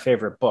is my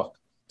favorite book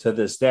to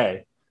this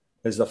day.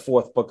 Is the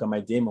fourth book of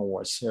my Demon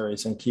Wars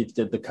series, and Keith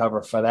did the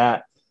cover for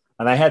that.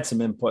 And I had some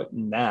input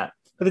in that.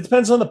 But it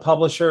depends on the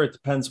publisher. It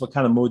depends what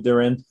kind of mood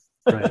they're in.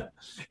 Right.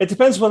 It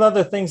depends what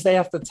other things they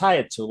have to tie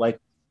it to. Like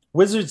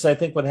Wizards, I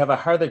think, would have a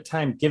harder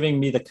time giving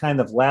me the kind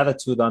of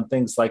latitude on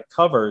things like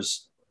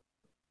covers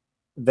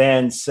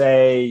than,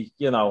 say,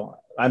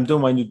 I'm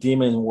doing my new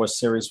Demon War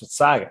series with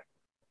Saga.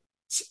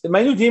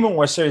 My new Demon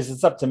War series,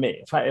 it's up to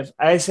me. If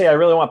I say I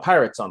really want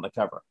pirates on the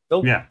cover,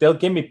 they'll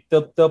give me,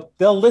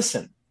 they'll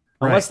listen.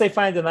 Unless they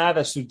find an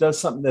artist who does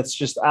something that's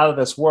just out of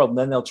this world, and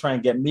then they'll try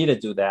and get me to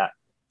do that.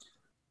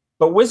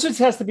 But Wizards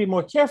has to be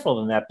more careful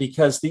than that,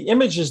 because the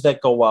images that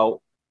go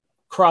out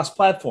cross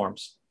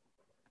platforms.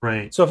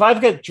 Right. So if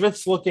I've got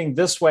Drizzt looking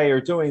this way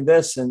or doing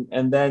this, and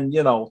then,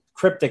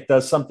 Cryptic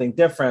does something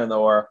different,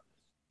 or,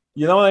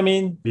 you know what I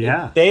mean?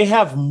 Yeah. They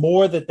have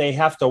more that they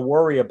have to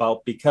worry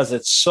about because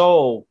it's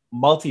so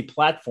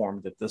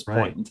multi-platformed at this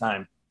point in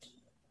time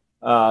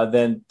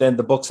than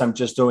the books I'm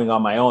just doing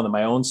on my own in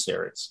my own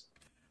series.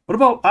 What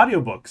about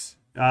audiobooks?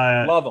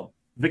 Love them.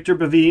 Victor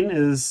Bavine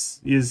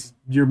is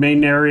your main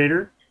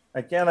narrator.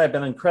 Again, I've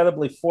been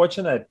incredibly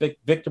fortunate.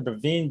 Victor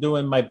Bavine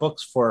doing my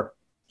books for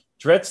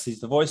Drizzt. He's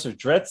the voice of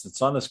Drizzt.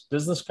 It's on this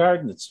business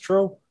card, and it's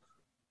true.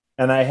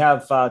 And I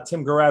have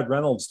Tim Garrad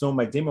Reynolds doing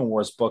my Demon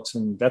Wars books,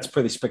 and that's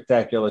pretty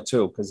spectacular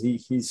too, because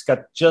he's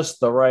got just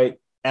the right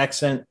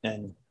accent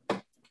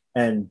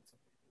and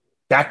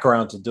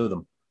background to do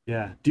them.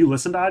 Yeah. Do you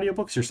listen to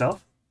audiobooks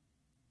yourself?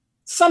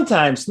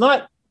 Sometimes,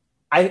 not.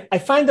 I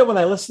find that when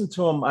I listen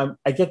to them,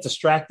 I get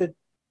distracted,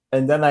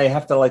 and then I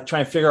have to try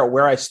and figure out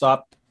where I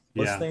stopped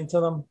listening to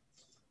them.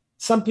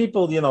 Some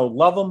people,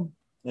 love them,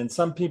 and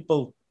some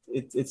people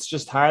it's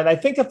just hard. I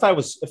think if I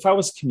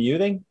was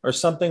commuting or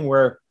something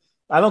where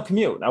I don't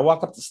commute, I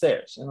walk up the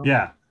stairs.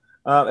 Yeah.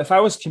 If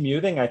I was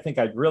commuting, I think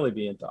I'd really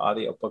be into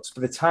audiobooks,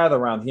 but it's hard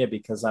around here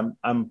because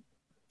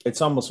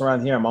it's almost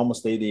around here. I'm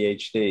almost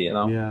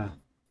ADHD, Yeah.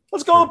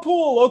 Let's go to the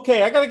pool.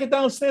 Okay, I got to get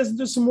downstairs and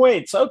do some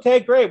weights.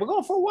 Okay, great. We're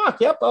going for a walk.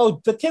 Yep. Oh,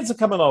 the kids are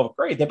coming over.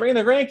 Great. They're bringing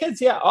their grandkids.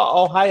 Yeah.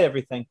 Oh, hi,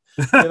 everything.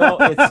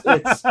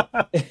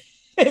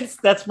 It's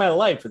that's my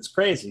life. It's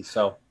crazy.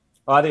 So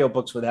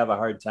audiobooks would have a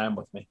hard time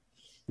with me.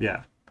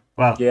 Yeah.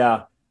 Well.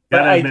 Yeah.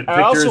 But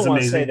I also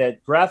want to say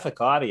that Graphic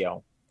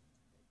Audio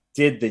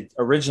did the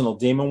original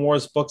Demon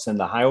Wars books and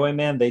the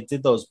Highwayman. They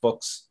did those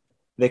books.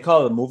 They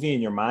call it a movie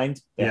in your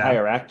mind. They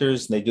hire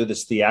actors and they do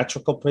this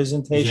theatrical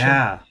presentation.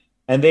 Yeah.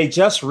 And they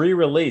just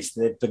re-released.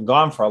 They've been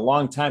gone for a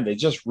long time. They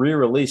just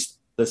re-released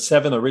the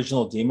 7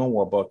 original Demon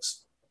War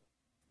books.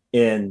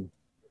 They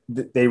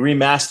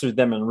remastered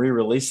them and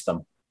re-released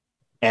them,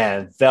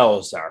 and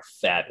those are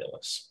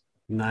fabulous.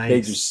 Nice.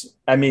 They just,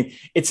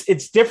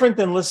 it's different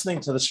than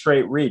listening to the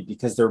straight read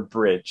because they're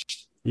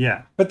bridged.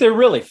 Yeah. but they're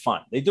really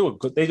fun. They do a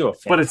But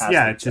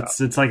fantastic job.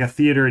 it's like a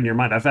theater in your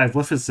mind. I've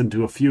listened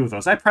to a few of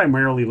those. I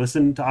primarily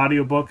listen to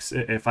audiobooks.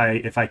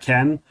 If I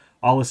can,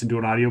 I'll listen to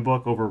an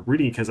audiobook over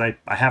reading because I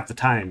have the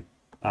time.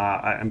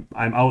 I'm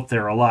out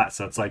there a lot,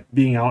 so it's like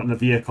being out in a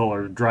vehicle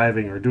or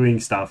driving or doing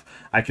stuff.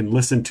 I can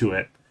listen to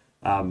it.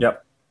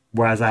 Yep.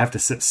 Whereas I have to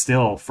sit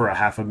still for a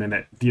half a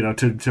minute,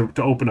 to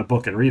open a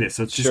book and read it.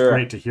 So it's just Sure.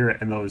 great to hear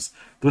it. And those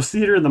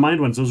theater in the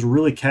mind ones, those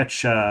really can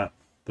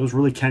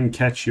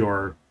catch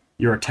your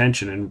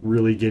attention and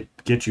really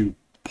get you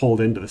pulled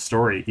into the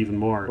story even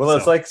more. Well,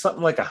 it's like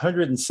something like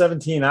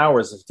 117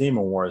 hours of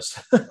Demon Wars.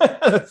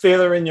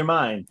 Theater in your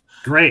mind.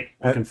 Great.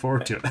 Looking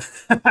forward to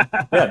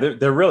it. Yeah,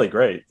 they're really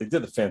great. They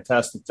did a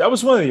fantastic. That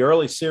was one of the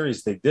early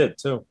series they did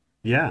too.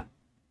 Yeah.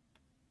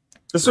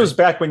 This was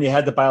back when you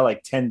had to buy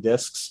like 10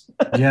 discs.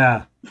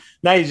 Yeah.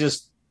 Now you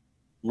just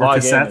Or log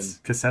cassettes.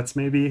 in. Cassettes,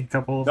 maybe a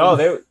couple of No,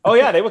 them.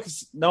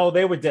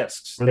 they were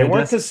discs. Were they they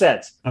weren't discs?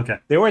 cassettes. Okay.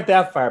 They weren't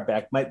that far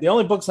back. The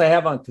only books I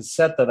have on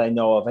cassette that I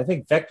know of, I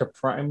think Vector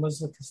Prime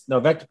was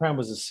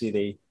a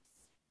CD.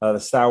 The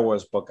Star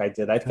Wars book I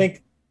did. I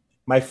think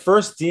my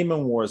first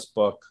Demon Wars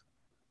book,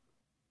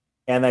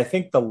 and I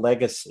think the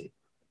Legacy,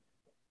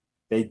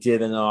 they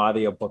did an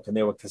audio book, and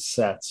they were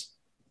cassettes.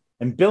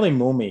 And Billy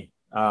Mooney,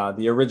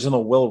 the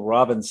original Will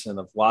Robinson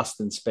of Lost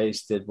in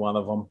Space, did one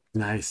of them.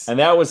 Nice. And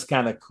that was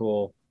kind of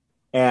cool.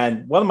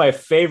 And one of my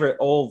favorite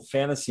old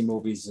fantasy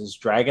movies is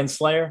Dragon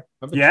Slayer.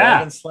 Remember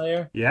Dragon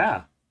Slayer?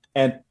 Yeah.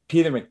 And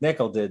Peter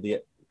McNichol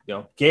did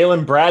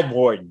Galen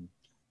Bradwarden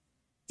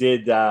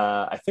did,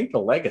 I think, The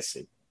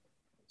Legacy.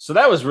 So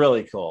that was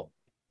really cool.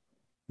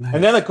 Nice.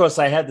 And then, of course,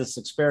 I had this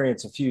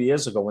experience a few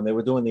years ago when they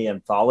were doing the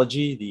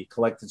anthology, the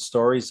collected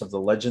stories of the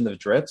Legend of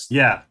Drizzt.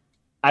 Yeah.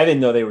 I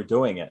didn't know they were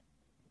doing it.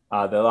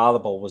 That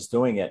Audible was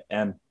doing it.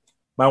 And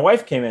my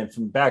wife came in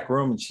from the back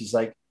room and she's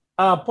like,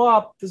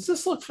 Bob, does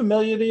this look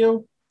familiar to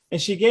you?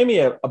 And she gave me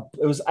it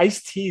was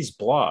Ice-T's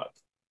blog.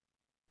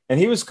 And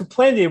he was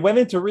complaining. He went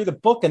in to read a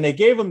book and they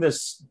gave him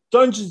this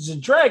Dungeons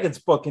and Dragons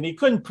book and he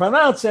couldn't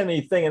pronounce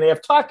anything. And they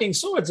have talking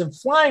swords and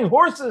flying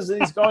horses.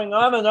 And he's going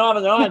on and on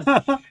and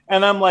on.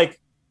 And I'm like,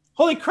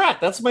 holy crap,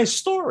 that's my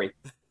story.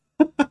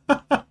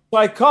 So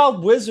I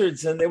called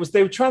Wizards and they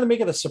were trying to make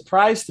it a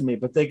surprise to me,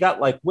 but they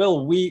got like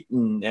Will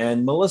Wheaton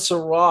and Melissa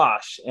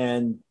Roche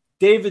and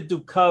David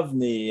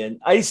Duchovny and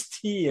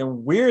Ice-T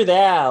and Weird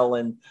Al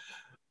and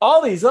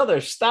all these other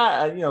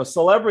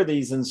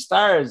celebrities and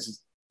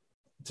stars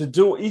to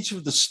do each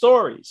of the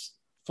stories.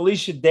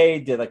 Felicia Day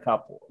did a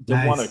couple,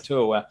 did one or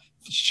two.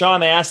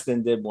 Sean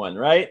Astin did one,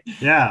 right?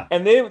 Yeah.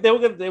 And they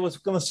was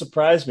going to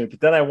surprise me, but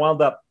then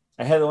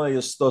I had only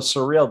those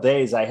surreal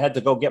days. I had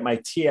to go get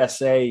my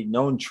TSA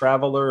known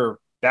traveler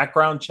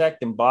background check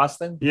in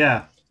Boston.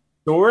 Yeah.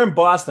 So we're in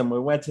Boston. We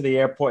went to the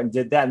airport and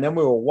did that. And then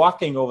we were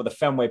walking over to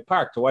Fenway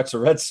Park to watch the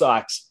Red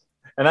Sox.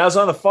 And I was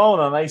on the phone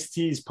on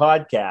Ice-T's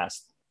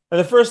podcast. And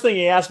the first thing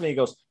he asked me, he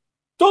goes,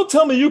 "Don't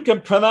tell me you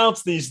can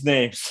pronounce these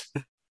names."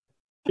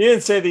 He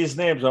didn't say these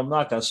names. I'm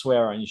not going to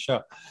swear on your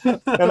show.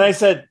 And I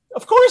said,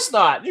 "Of course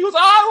not." He goes,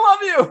 "I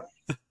love you."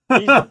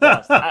 He's the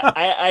best.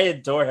 I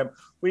adore him.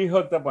 We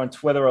hooked up on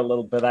Twitter a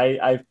little bit.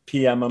 I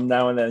PM him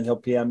now and then. He'll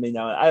PM me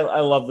now. I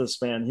love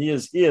this man. He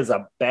is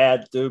a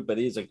bad dude, but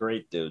he's a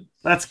great dude.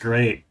 That's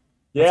great.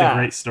 Yeah. That's a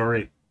great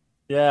story.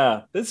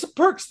 Yeah. There's some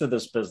perks to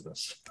this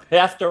business,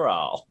 after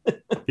all.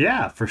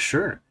 Yeah, for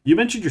sure. You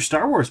mentioned your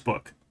Star Wars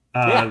book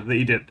that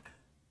you did.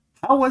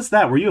 How was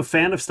that? Were you a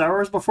fan of Star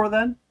Wars before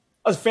then?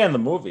 I was a fan of the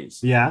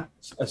movies. Yeah.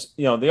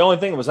 The only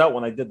thing that was out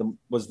when I did them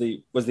was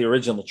the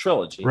original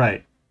trilogy.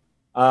 Right.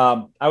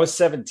 I was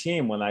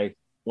 17 when I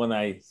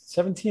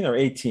 17 or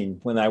 18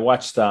 when I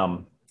watched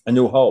A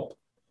New Hope,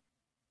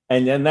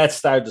 and then that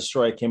Star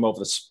Destroyer came over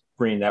the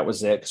screen. That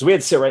was it, because we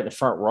had to sit right in the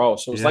front row,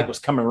 so it was like it was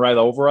coming right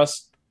over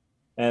us,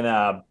 and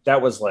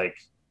that was like,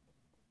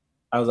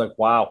 I was like,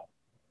 wow,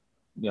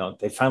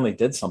 they finally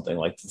did something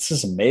like this.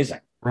 Is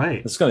amazing.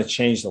 Right. It's going to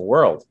change the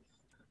world.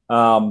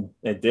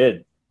 It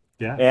did.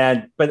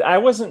 Yeah. But I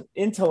wasn't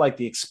into like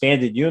the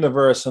expanded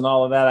universe and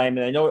all of that. I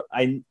mean,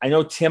 I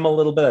know Tim a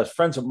little bit. I was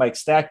friends with Mike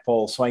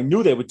Stackpole, so I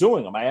knew they were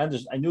doing them. I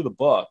knew the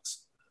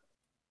books.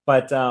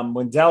 But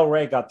when Del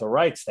Rey got the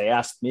rights, they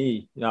asked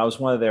me. I was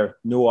one of their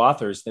new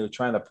authors. They were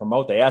trying to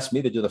promote. They asked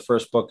me to do the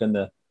first book in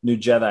the New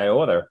Jedi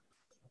Order,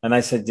 and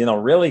I said,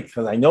 really,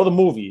 because I know the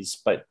movies,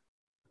 but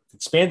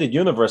expanded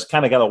universe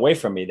kind of got away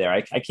from me there.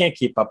 I can't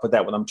keep up with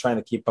that when I'm trying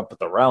to keep up with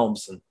the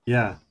realms.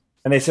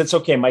 And they said, it's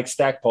okay, Mike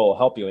Stackpole will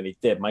help you. And he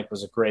did. Mike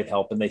was a great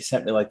help. And they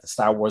sent me like the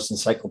Star Wars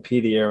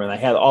encyclopedia. And I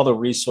had all the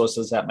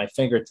resources at my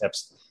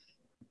fingertips.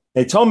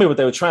 They told me what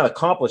they were trying to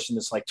accomplish in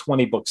this like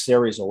 20-book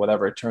series or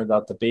whatever it turned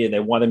out to be. And they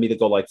wanted me to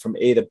go like from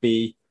A to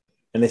B.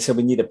 And they said,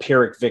 we need a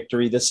Pyrrhic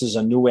victory. This is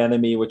a new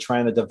enemy we're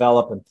trying to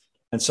develop.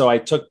 And so I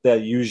took the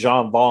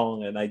Yuuzhan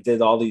Vong and I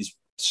did all these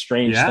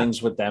strange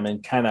things with them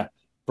and kind of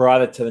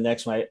brought it to the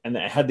next one. And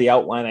I had the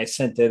outline. I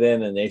sent it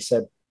in and they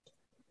said,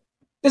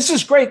 this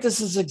is great.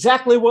 This is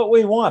exactly what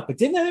we want. But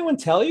didn't anyone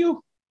tell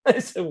you? I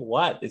said,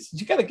 what? They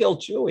said, you got to kill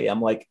Chewie. I'm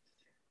like,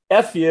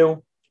 F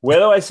you. Where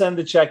do I send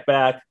the check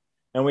back?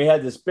 and we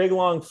had this big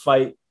long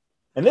fight.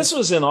 And this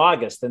was in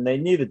August, and they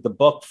needed the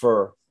book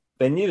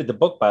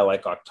by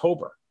like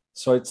October.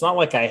 So it's not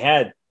like I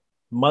had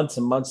months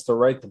and months to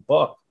write the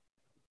book.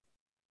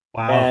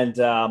 Wow.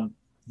 And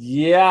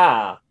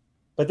yeah,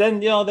 but then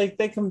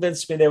they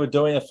convinced me they were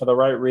doing it for the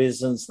right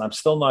reasons, and I'm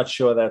still not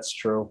sure that's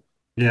true.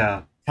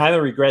 Yeah. Kind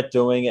of regret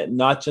doing it,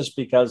 not just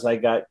because I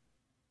got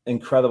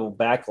incredible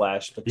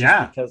backlash, but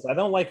just because I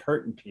don't like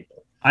hurting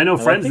people. I know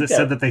friends that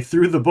said that they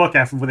threw the book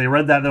after when they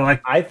read that. They're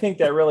like, I think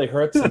that really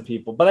hurts some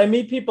people. But I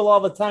meet people all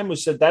the time who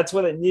said that's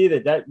what it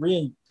needed. That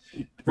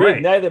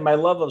reignited my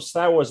love of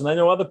Star Wars. And I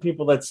know other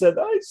people that said,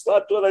 I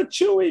slept with a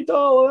Chewie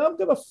doll, and I'm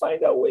going to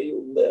find out where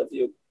you live,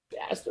 you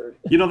bastard.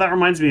 That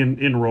reminds me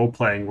in role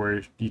playing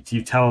where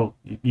you tell,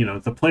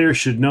 the player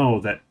should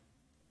know that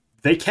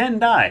they can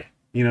die.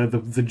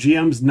 The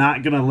GM's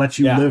not going to let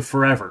you live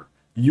forever.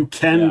 You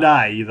can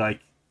die.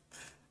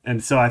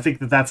 And so I think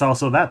that's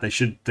also that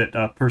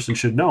a person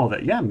should know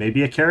that,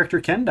 maybe a character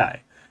can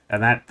die.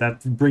 And that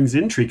brings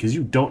intrigue because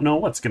you don't know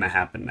what's going to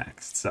happen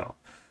next. So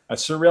a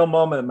surreal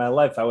moment in my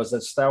life. I was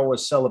at Star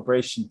Wars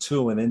Celebration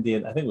 2 in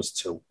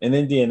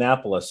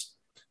Indianapolis,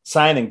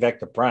 signing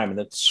Vector Prime, and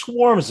it's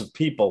swarms of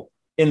people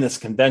in this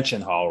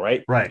convention hall,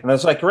 right? Right. And I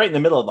was like right in the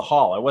middle of the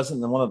hall. I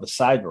wasn't in one of the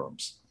side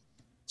rooms.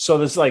 So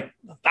there's like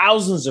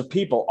thousands of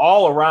people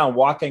all around,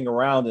 walking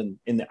around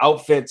in the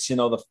outfits.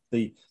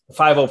 The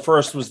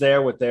 501st was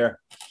there with their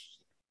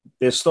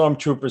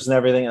stormtroopers and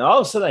everything. And all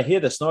of a sudden I hear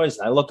this noise,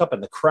 and I look up,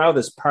 and the crowd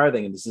is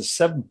parting, and there's this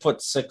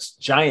 7'6"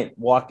 giant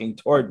walking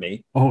toward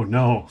me. Oh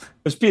no.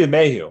 It was Peter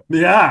Mayhew.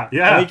 Yeah.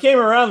 And he came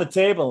around the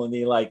table, and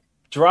he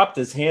dropped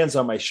his hands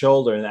on my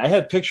shoulder, and I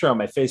had a picture on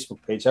my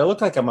Facebook page. I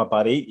look like I'm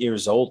about 8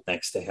 years old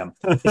next to him.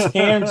 His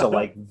hands are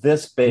like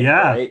this big,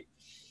 right?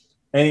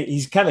 And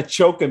he's kind of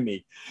choking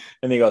me.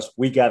 And he goes,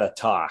 we got to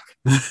talk.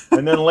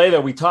 And then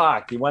later we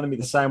talked. He wanted me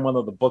to sign one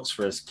of the books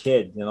for his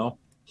kid,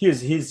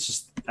 He's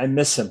just, I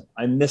miss him.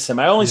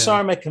 I only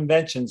saw him at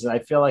conventions, and I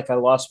feel like I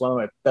lost one of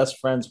my best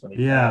friends when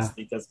he passed,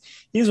 because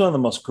he's one of the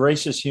most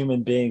gracious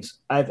human beings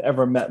I've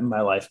ever met in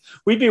my life.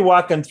 We'd be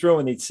walking through,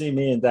 and he'd see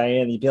me and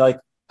Diane. He'd be like,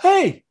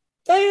 hey,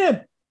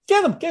 Diane,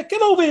 get him, get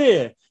over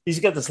here.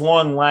 He's got this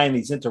long line.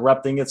 He's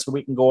interrupting it so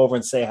we can go over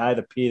and say hi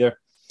to Peter.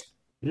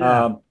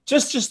 Yeah.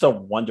 Just a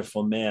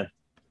wonderful man.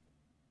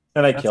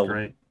 And I killed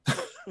him.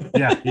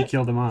 Yeah, you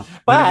killed him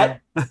off.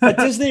 But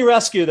Disney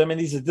rescued him, and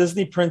he's a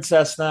Disney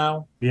princess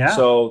now. Yeah.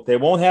 So they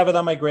won't have it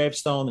on my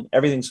gravestone, and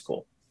everything's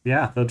cool.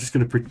 Yeah, they're just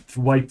going to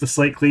wipe the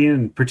slate clean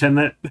and pretend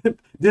that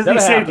Disney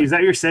saved you. Is that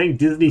what you're saying?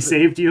 Disney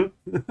saved you?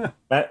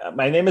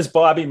 My name is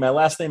Bobby. My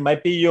last name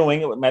might be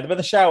Ewing. It might have been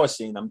a shower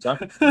scene. I'm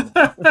joking.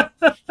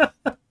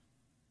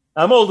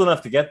 I'm old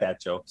enough to get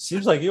that joke.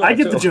 Seems like you. I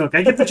get the joke.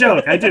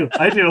 I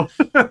do.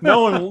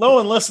 No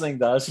one listening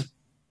does.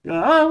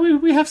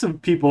 We have some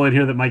people in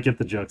here that might get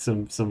the joke.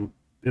 Some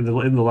in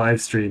the live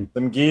stream.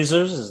 Some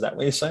geezers. Is that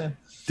what you're saying?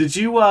 Did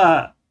you?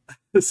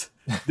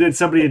 Did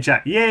somebody in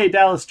chat? Yay,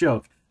 Dallas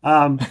joke.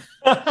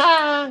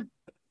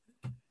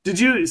 Did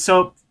you?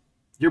 So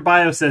your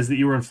bio says that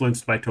you were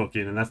influenced by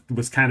Tolkien, and that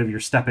was kind of your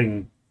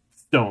stepping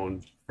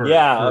stone for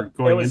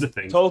going into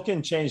things.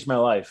 Tolkien changed my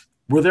life.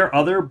 Were there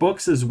other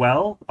books as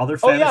well? Other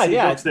fantasy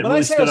books that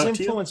really stood out to you? When I say I was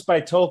influenced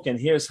by Tolkien,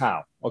 here's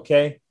how.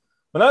 Okay,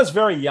 when I was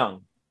very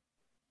young,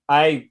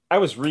 I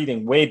was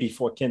reading way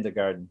before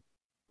kindergarten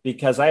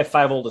because I have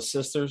 5 older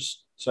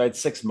sisters, so I had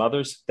 6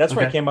 mothers. That's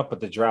where I came up with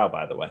the drow,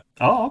 by the way.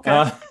 Oh,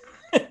 okay.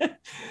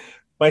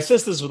 My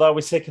sisters would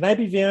always say, "Can I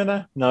be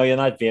Vienna?" "No, you're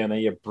not Vienna.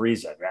 You're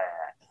Breeza."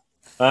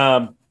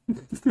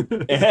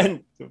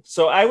 And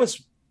so I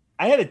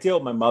had to deal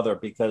with my mother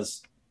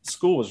because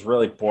school was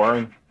really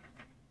boring.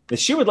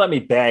 She would let me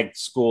bag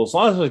school as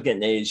long as I was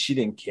getting A's. She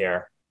didn't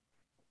care.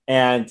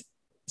 And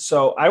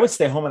so I would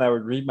stay home and I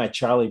would read my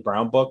Charlie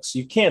Brown books.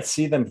 You can't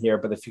see them here,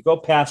 but if you go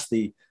past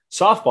the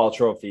softball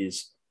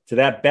trophies to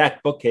that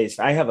back bookcase,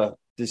 I have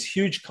this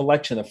huge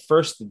collection of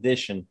first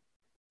edition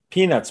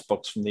Peanuts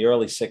books from the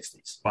early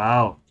 60s.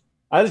 Wow.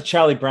 I was a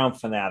Charlie Brown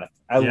fanatic.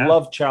 I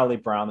love Charlie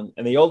Brown.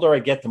 And the older I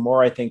get, the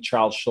more I think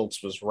Charles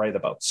Schultz was right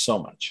about so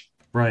much.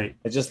 Right.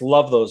 I just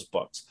love those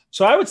books.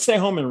 So I would stay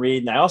home and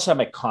read. And I also have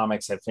my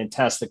comics. I had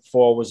Fantastic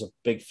Four was a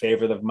big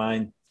favorite of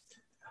mine.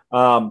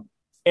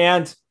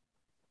 And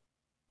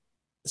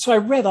so I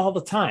read all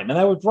the time, and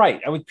I would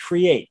write. I would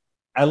create.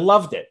 I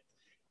loved it.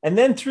 And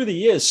then through the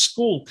years,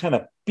 school kind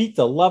of beat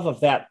the love of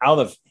that out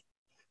of me.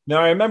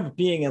 Now, I remember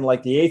being in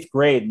like the 8th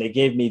grade, and they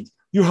gave me,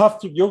 you're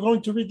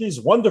going to read these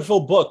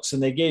wonderful books.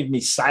 And they gave me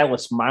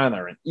Silas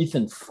Marner and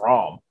Ethan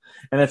Frome.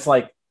 And it's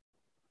like,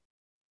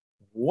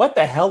 what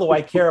the hell do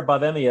I care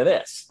about any of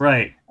this?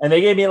 Right. And they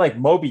gave me like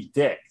Moby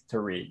Dick to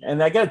read.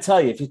 And I got to tell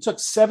you, if you took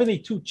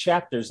 72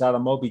 chapters out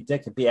of Moby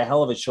Dick, it'd be a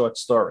hell of a short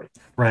story.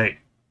 Right.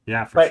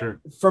 Yeah, for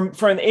sure.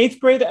 For an 8th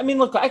grader, I mean,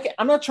 look,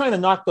 I'm not trying to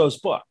knock those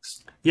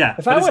books. Yeah.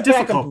 If I went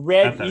back and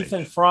read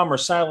Ethan Frome or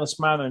Silas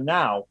Marner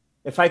now,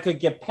 if I could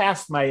get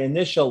past my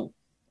initial,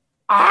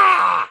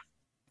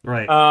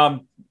 right.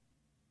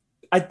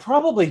 I'd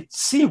probably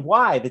see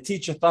why the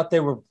teacher thought they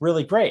were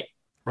really great.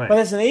 Right. But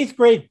as an 8th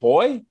grade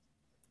boy,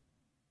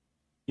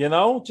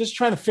 just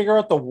trying to figure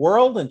out the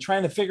world and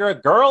trying to figure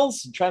out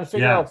girls and trying to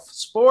figure out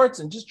sports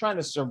and just trying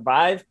to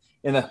survive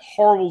in a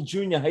horrible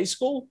junior high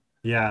school.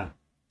 Yeah.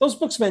 Those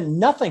books meant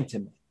nothing to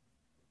me.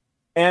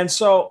 And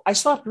so I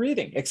stopped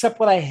reading except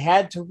what I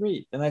had to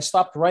read. And I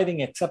stopped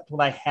writing except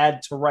what I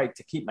had to write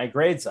to keep my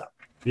grades up.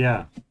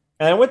 Yeah.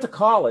 And I went to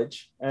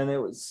college and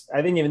I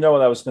didn't even know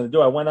what I was going to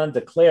do. I went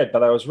undeclared,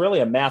 but I was really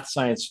a math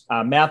science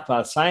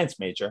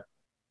major.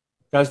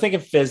 I was thinking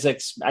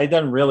physics. I'd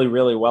done really,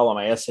 really well on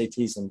my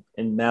SATs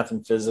in math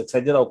and physics. I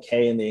did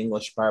okay in the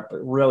English part, but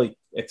really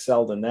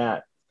excelled in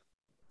that.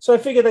 So I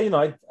figured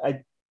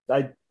that,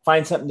 I'd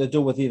find something to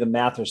do with either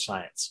math or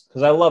science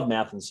because I love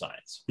math and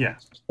science. Yeah.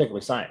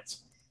 Particularly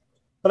science.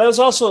 But I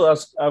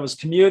was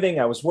commuting.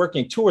 I was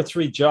working 2 or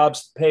 3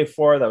 jobs to pay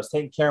for it. I was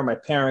taking care of my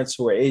parents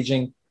who were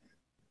aging.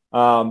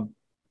 I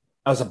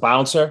was a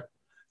bouncer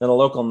in a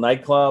local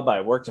nightclub.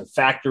 I worked in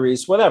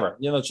factories, whatever,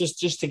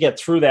 just to get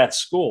through that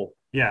school.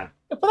 Yeah.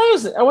 But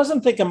I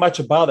wasn't thinking much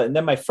about it. And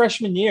then my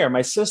freshman year,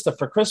 my sister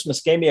for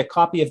Christmas gave me a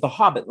copy of The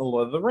Hobbit and the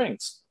Lord of the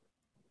Rings.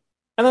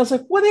 And I was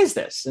like, what is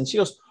this? And she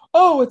goes,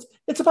 oh,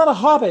 it's about a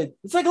hobbit.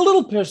 It's like a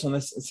little person.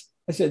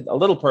 I said, a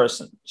little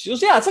person. She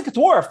goes, yeah, it's like a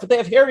dwarf, but they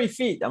have hairy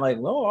feet. I'm like,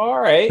 oh,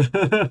 all right.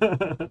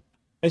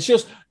 And she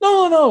goes,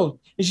 no.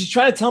 And she's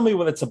trying to tell me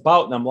what it's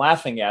about. And I'm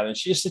laughing at her. And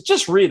she said,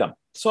 just read them.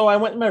 So I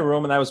went in my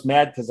room and I was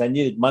mad because I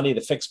needed money to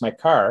fix my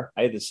car.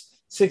 I had this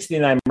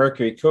 69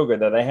 Mercury Cougar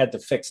that I had to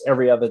fix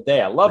every other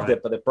day. I loved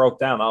it, but it broke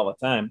down all the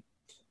time.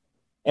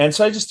 And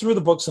so I just threw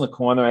the books in the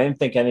corner. I didn't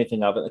think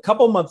anything of it. A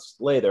couple of months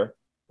later,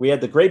 we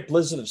had the great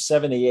blizzard of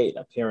 78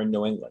 up here in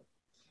New England.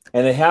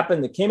 And it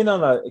happened. It came in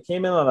on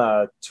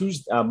a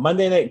Tuesday,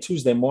 Monday night and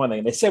Tuesday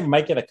morning. They said we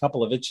might get a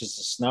couple of inches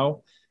of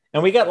snow.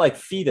 And we got like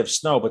feet of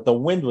snow, but the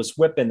wind was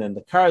whipping and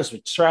the cars were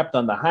trapped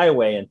on the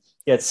highway and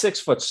you had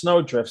 6-foot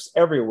snow drifts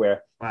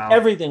everywhere. Wow.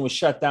 Everything was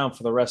shut down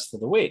for the rest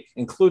of the week,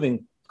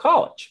 including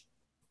college.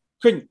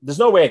 There's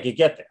no way I could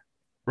get there.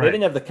 Right. They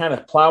didn't have the kind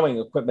of plowing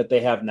equipment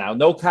they have now.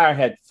 No car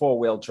had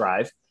 4-wheel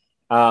drive.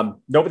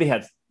 Nobody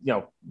had,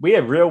 we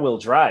had rear-wheel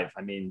drive.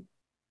 I mean,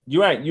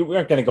 you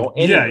weren't going to go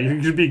anywhere. Yeah,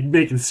 you'd be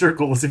making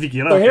circles if you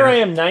get up. So here I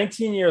am,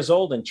 19 years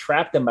old and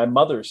trapped in my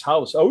mother's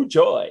house. Oh,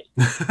 joy.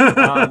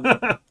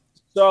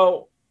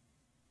 So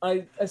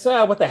I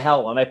said, what the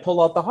hell? And I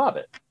pulled out The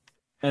Hobbit.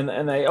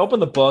 And I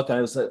opened the book, and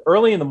it was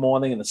early in the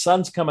morning, and the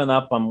sun's coming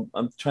up. I'm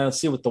trying to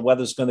see what the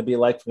weather's going to be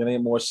like. We're going to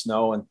get more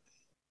snow.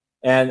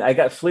 And I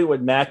got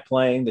Fleetwood Mac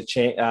playing.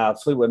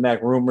 Fleetwood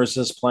Mac Rumors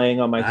is playing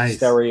on my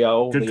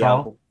stereo. Good the call.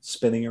 album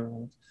spinning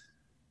around.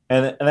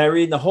 And I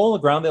read, in the hole in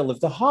the ground there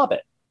lived a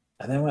hobbit.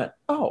 And I went,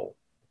 oh,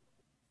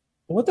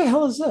 what the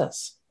hell is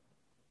this?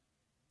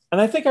 And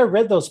I think I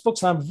read those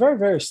books. I'm a very,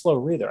 very slow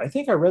reader. I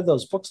think I read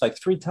those books like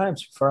 3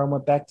 times before I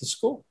went back to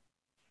school.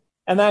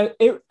 And I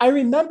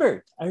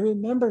remembered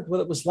what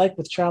it was like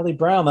with Charlie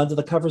Brown under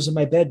the covers of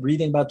my bed,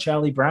 reading about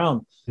Charlie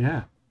Brown.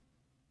 Yeah.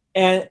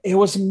 And it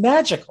was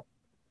magical.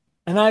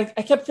 And I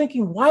kept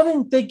thinking, why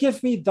didn't they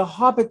give me The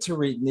Hobbit to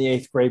read in the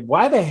 8th grade?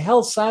 Why the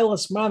hell,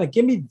 Silas Marner?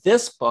 Give me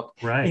this book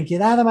and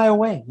get out of my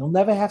way. You'll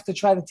never have to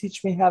try to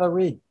teach me how to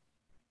read.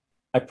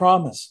 I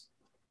promise.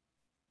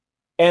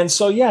 And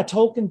so, yeah,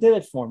 Tolkien did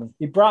it for me.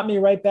 He brought me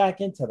right back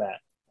into that.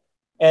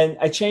 And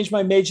I changed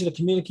my major to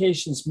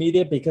communications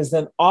media because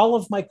then all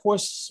of my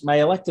courses,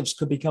 my electives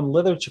could become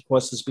literature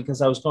courses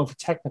because I was going for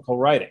technical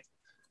writing.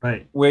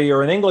 Right. Where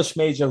you're an English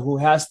major who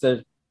has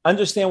to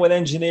understand what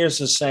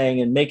engineers are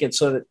saying and make it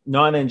so that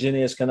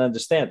non-engineers can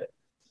understand it.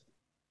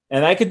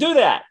 And I could do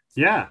that.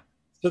 Yeah.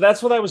 So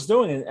that's what I was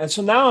doing. And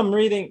so now I'm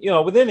reading,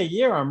 within a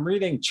year, I'm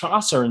reading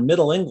Chaucer in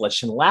Middle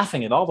English and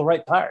laughing at all the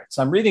right parts.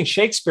 I'm reading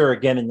Shakespeare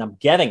again and I'm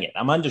getting it.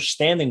 I'm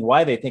understanding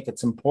why they think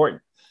it's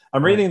important.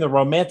 I'm reading the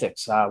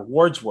Romantics,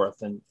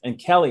 Wordsworth and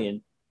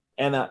Kelly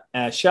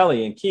and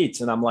Shelley and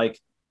Keats. And I'm like,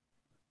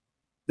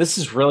 this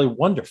is really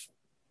wonderful.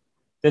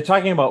 They're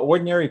talking about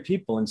ordinary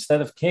people instead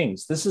of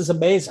kings. This is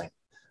amazing.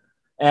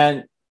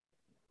 And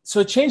so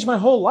it changed my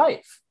whole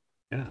life.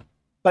 Yeah.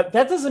 But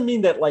that doesn't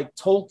mean that like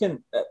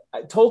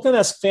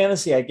Tolkien-esque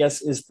fantasy, I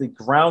guess, is the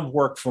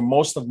groundwork for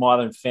most of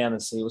modern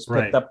fantasy. It was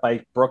picked up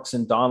by Brooks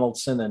and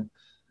Donaldson.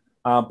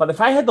 But if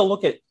I had to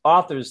look at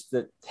authors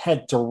that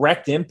had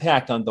direct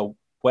impact on the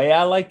way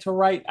I like to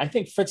write, I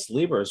think Fritz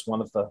Leiber is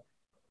one of the.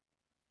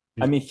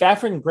 I mean,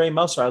 Fafhrd and Grey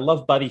Mouser. I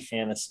love buddy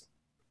fantasy.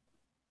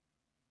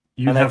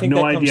 You have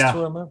no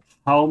idea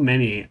how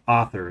many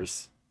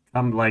authors.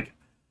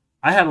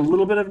 I had a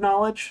little bit of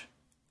knowledge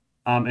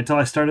until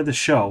I started the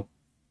show.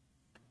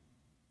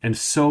 And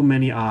so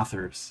many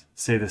authors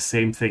say the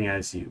same thing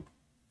as you.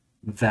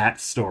 That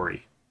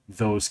story,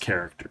 those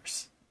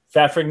characters.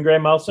 Fafhrd and Grey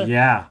Mouser?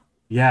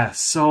 Yeah,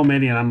 so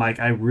many. And I'm like,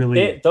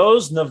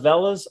 those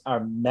novellas are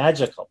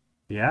magical.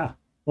 Yeah.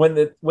 When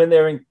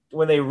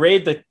they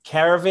raid the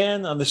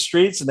caravan on the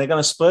streets and they're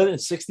going to split it in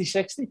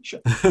 60-60.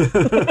 Sure.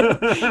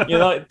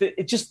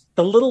 It just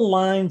the little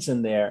lines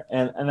in there.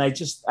 And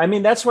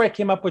that's where I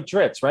came up with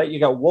Drizzt, right? You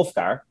got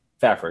Wulfgar,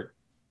 Fafhrd,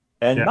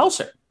 and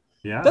Mouser.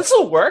 Yeah. That's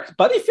will work.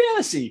 Buddy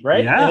fantasy,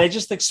 right? Yeah. And they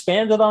just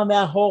expanded on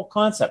that whole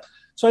concept.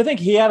 So I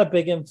think he had a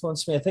big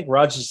influence on me. I think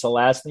Roger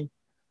Zelazny.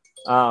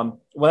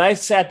 When I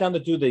sat down to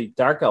do the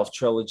Dark Elf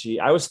trilogy,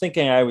 I was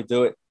thinking I would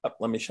do it. Oh,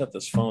 let me shut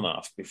this phone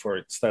off before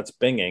it starts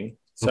binging.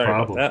 No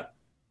Sorry about that.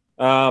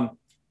 I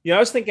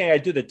was thinking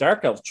I'd do the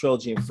Dark Elf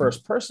trilogy in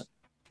first person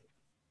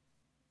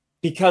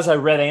because I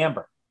read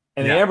Amber,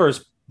 and Amber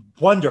is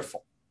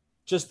wonderful,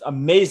 just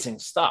amazing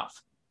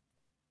stuff.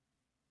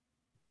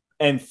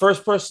 And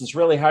first person is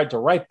really hard to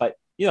write, but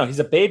he's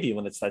a baby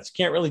when it's that. You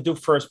can't really do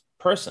first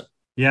person.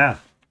 Yeah.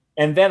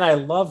 And then I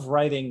love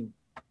writing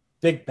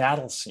big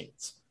battle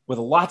scenes with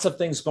lots of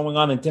things going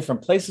on in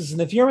different places.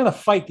 And if you're in a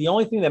fight, the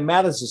only thing that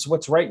matters is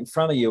what's right in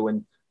front of you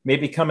and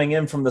maybe coming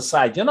in from the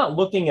side. You're not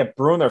looking at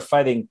Bruner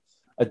fighting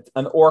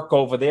an orc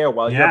over there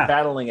while you're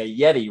battling a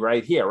Yeti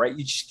right here, right?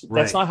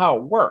 That's not how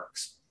it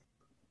works.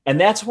 And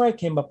that's where I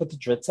came up with the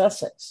Drizzt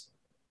essays,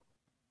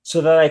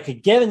 so that I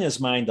could get in his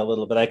mind a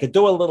little bit. I could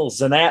do a little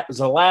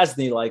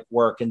Zelazny-like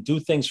work and do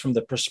things from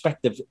the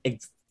perspective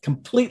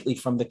completely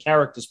from the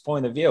character's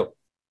point of view.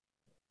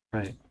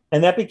 Right.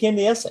 And that became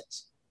the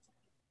essays.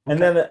 Okay. And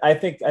then I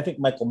think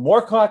Michael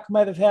Moorcock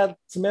might have had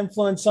some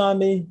influence on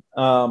me.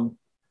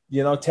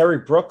 Terry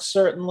Brooks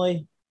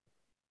certainly,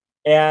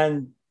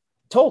 and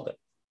Tolkien.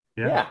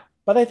 Yeah.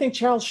 But I think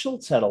Charles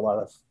Schultz had a lot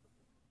of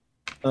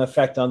an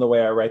effect on the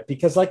way I write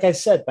because, like I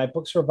said, my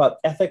books are about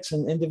ethics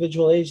and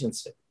individual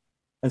agency.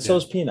 And so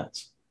is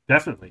Peanuts.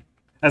 Definitely.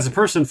 As a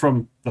person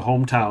from the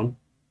hometown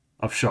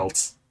of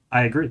Schultz,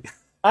 I agree.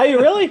 Are you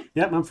really?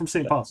 Yep, I'm from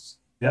St. Paul.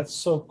 Yep. That's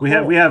so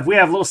cool. We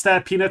have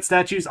little peanut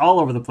statues all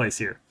over the place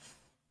here.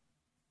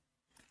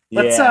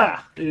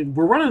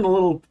 We're running a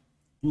little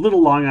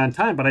long on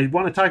time, but I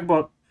want to talk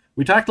about.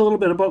 We talked a little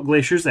bit about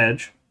Glaciers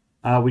Edge.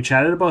 We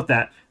chatted about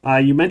that.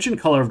 You mentioned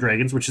Color of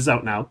Dragons, which is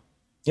out now.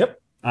 Yep.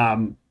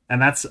 And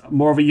that's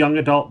more of a young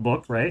adult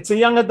book, right? It's a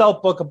young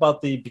adult book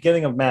about the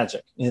beginning of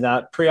magic in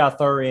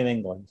pre-Arthurian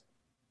England.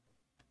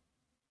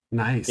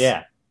 Nice.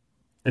 Yeah.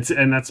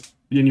 And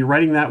you're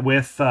writing that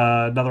with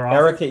another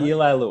author, Erica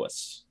Eli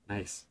Lewis.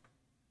 Nice.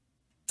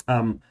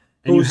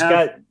 Who's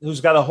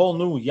got a whole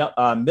new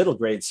middle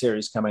grade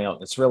series coming out.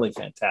 It's really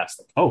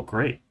fantastic. Oh,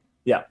 great.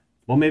 Yeah.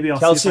 Well, maybe I'll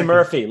Kelsey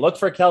Murphy. Look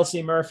for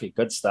Kelsey Murphy.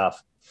 Good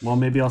stuff. Well,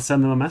 maybe I'll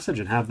send them a message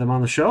and have them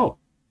on the show.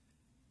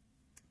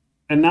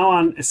 And now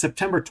on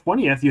September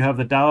 20th, you have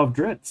the Dao of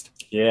Drizzt.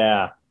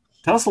 Yeah.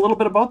 Tell us a little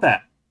bit about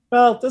that.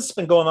 Well, this has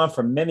been going on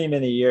for many,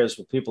 many years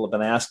where people have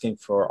been asking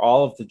for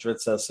all of the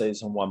Drizzt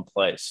essays in one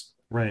place.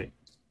 Right.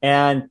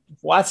 And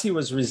Watsy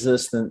was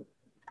resistant.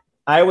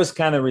 I was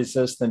kind of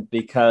resistant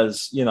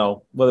because,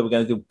 whether we're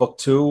going to do book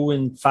 2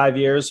 in 5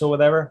 years or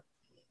whatever.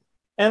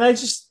 And I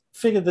just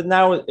figured that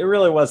now it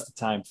really was the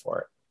time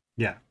for it.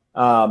 Yeah.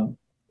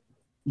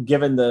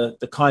 Given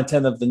the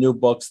content of the new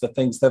books, the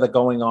things that are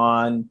going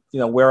on,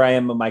 where I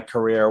am in my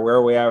career,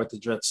 where we are with the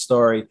Drizzt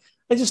story,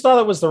 I just thought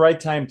it was the right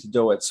time to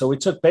do it. So we're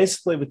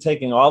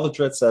taking all the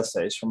Drizzt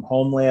essays from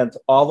Homeland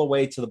all the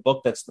way to the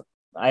book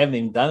I haven't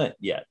even done it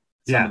yet.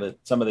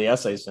 Some of the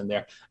essays in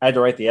there. I had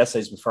to write the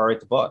essays before I write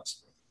the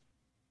books.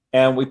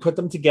 And we put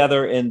them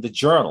together in the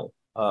journal,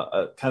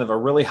 kind of a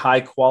really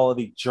high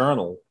quality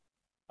journal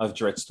of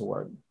Drizzt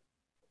work.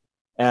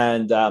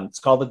 And it's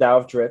called the Dao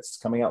of Drizzt. It's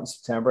coming out in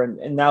September,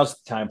 and now's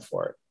the time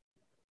for it.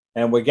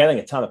 And we're getting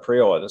a ton of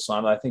pre-orders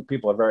on it. I think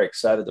people are very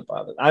excited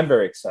about it. I'm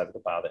very excited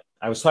about it.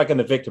 I was talking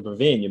to Victor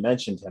Bravine. You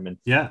mentioned him. And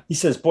he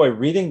says, boy,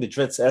 reading the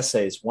Drizzt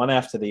essays one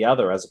after the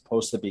other, as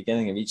opposed to the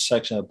beginning of each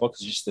section of the book,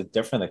 is just a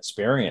different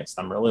experience.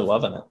 I'm really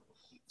loving it.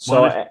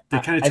 So they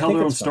kind of tell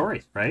their own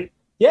story, right?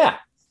 Yeah.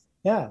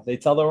 Yeah. They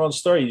tell their own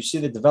story. You see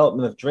the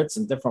development of Drizzt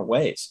in different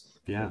ways.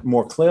 Yeah.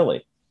 More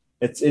clearly.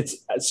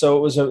 So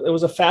it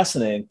was a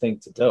fascinating thing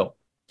to do.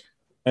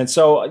 And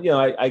so,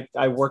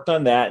 I worked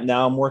on that.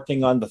 Now I'm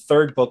working on the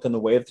third book in the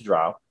Way of the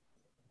Drow.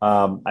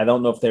 I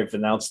don't know if they've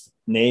announced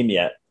the name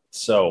yet,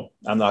 so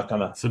I'm not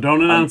going to. So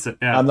don't announce it.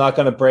 Yeah. I'm not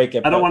going to break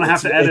it. I don't want to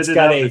have to edit it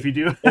out if you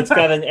do. It's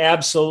got an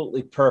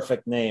absolutely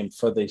perfect name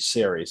for the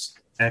series.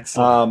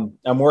 Excellent.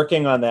 I'm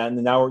working on that.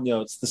 And now,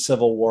 it's the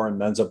Civil War in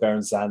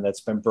Menzoberranzan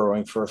that's been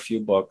brewing for a few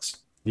books.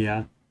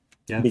 Yeah.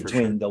 Yeah.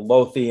 Between the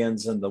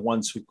Lothians and the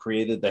ones who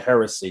created the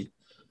heresy.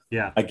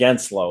 Yeah.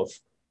 Against Loth.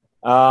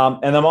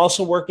 And I'm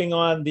also working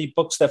on the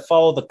books that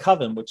follow the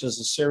Coven, which is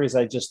a series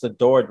I just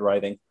adored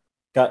writing.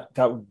 Got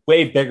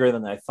way bigger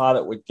than I thought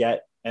it would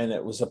get, and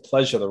it was a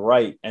pleasure to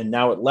write. And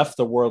now it left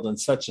the world in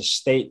such a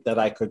state that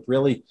I could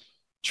really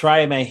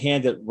try my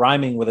hand at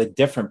rhyming with a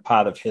different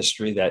part of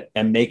history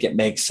and make it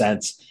make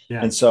sense.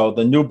 Yeah. And so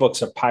the new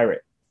books are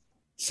pirate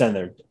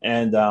centered.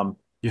 And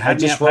you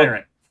had me at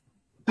pirate.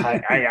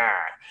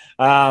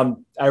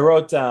 I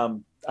wrote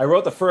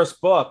the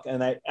first book,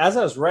 and as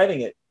I was writing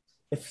it,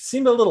 it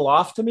seemed a little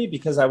off to me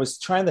because I was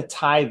trying to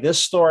tie this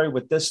story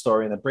with this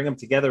story and then bring them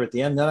together at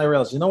the end. Then I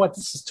realized, you know what,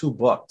 this is 2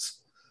 books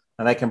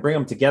and I can bring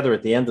them together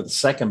at the end of the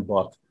second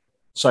book.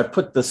 So I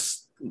put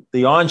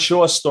the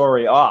onshore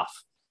story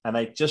off and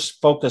I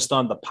just focused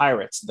on the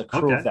pirates, the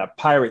crew of that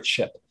pirate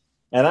ship.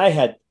 And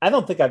I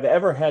don't think I've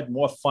ever had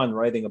more fun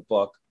writing a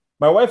book.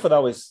 My wife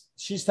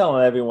she's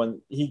telling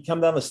everyone, he'd come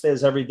down the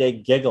stairs every day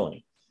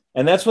giggling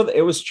And that's what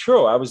it was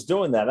true. I was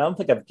doing that. I don't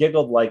think I've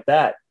giggled like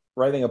that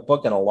writing a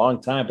book in a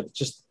long time, but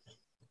just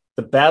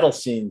the battle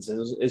scenes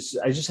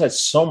I just had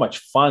so much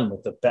fun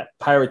with the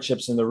pirate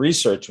ships, and the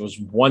research was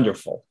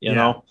wonderful, you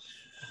know,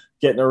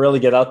 getting to really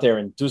get out there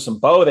and do some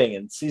boating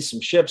and see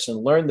some ships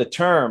and learn the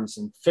terms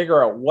and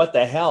figure out what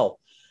the hell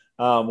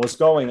was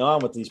going on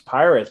with these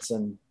pirates,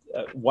 and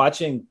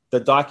watching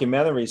the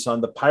documentaries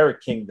on the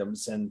pirate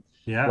kingdoms. And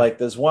like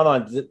there's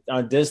one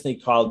on Disney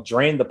called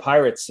Drain the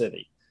Pirate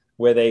City,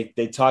 where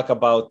they talk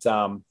about,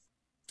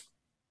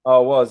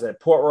 what was it?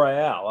 Port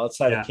Royale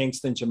outside of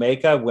Kingston,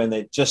 Jamaica, when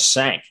it just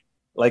sank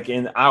like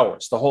in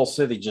hours. The whole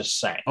city just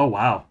sank. Oh,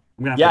 wow.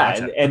 I'm gonna have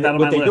to watch it. And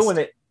what they do in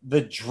it,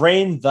 the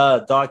Drain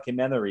the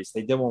documentaries,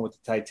 they did one with the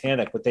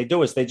Titanic. What they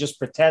do is they just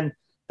pretend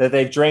that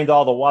they've drained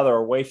all the water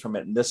away from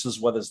it, and this is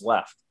what is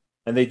left.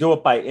 And they do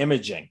it by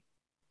imaging.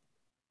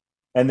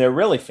 And they're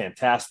really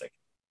fantastic.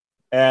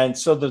 And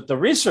so the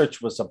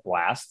research was a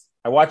blast.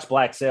 I watched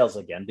Black Sails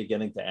again,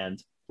 beginning to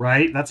end.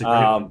 Right. That's a great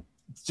one.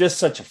 It's just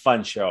such a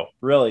fun show.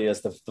 Really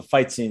is. The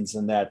fight scenes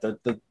in that,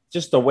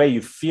 just the way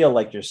you feel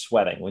like you're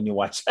sweating when you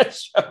watch that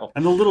show.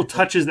 And the little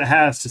touches it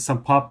has to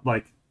some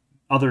like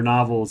other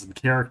novels and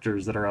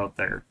characters that are out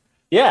there.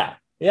 Yeah.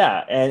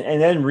 Yeah.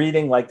 And then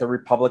reading like The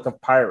Republic of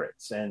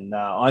Pirates and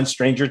On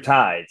Stranger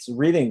Tides,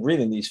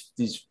 reading these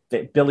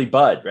Billy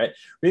Budd, right?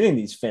 Reading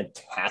these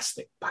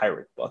fantastic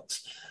pirate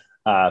books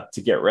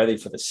to get ready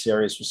for the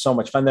series was so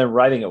much fun. Then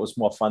writing it was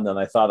more fun than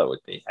I thought it would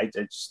be.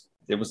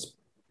 It was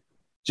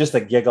just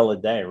a giggle a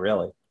day,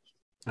 really.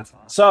 That's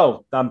awesome.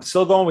 So I'm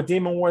still going with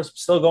Demon Wars, I'm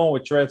still going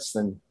with Drizzt,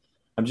 and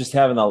I'm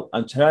trying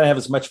to have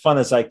as much fun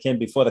as I can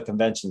before the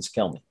conventions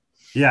kill me.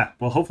 Yeah,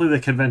 well, hopefully the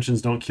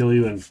conventions don't kill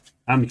you, and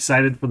I'm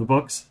excited for the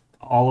books,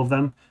 all of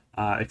them,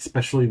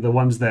 especially the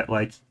ones that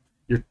like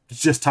you're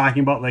just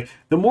talking about. Like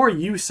the more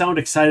you sound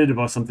excited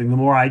about something, the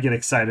more I get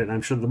excited. And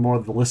I'm sure the more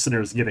the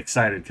listeners get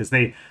excited because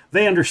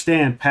they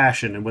understand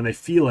passion, and when they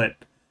feel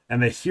it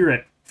and they hear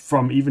it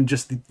from even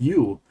just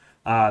you,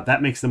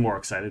 that makes them more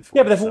excited for it.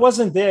 Yeah, but if it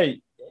wasn't there,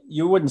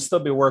 you wouldn't still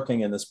be working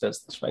in this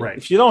business, right?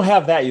 If you don't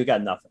have that, you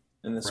got nothing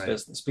in this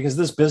business, because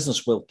this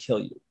business will kill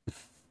you.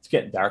 It's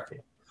getting dark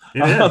here.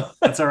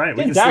 That's all right. It's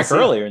getting dark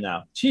earlier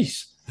now.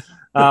 Jeez.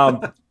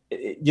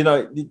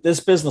 This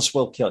business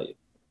will kill you.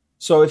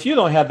 So if you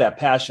don't have that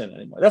passion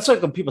anymore, that's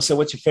like when people say,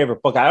 what's your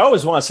favorite book? I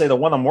always want to say the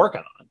one I'm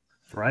working on.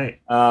 Right.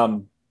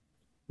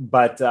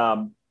 But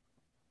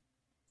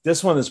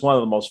this one is one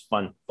of the most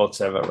fun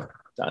books I've ever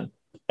done.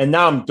 And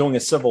now I'm doing a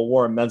Civil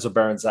War in Menzo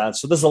Berenzon.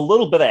 So there's a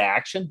little bit of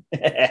action.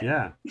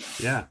 Yeah,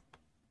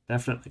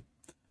 definitely.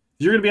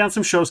 You're going to be on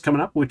some shows coming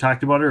up. We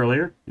talked about it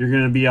earlier. You're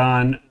going to be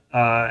on,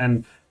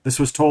 and this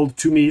was told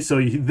to me,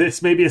 so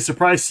this may be a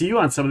surprise to you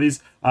on some of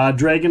these,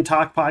 Dragon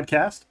Talk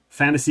podcast,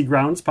 Fantasy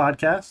Grounds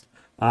podcast,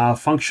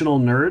 Functional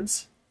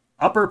Nerds,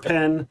 Upper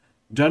Pen,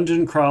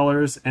 Dungeon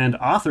Crawlers, and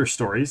Author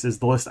Stories is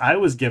the list I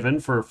was given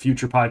for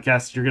future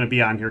podcasts you're going to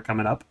be on here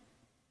coming up.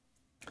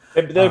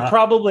 There are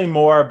probably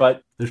more,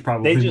 but there's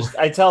probably more.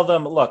 I tell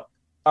them, look,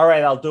 all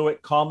right, I'll do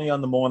it. Call me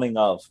on the morning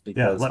of,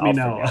 because let me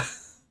know.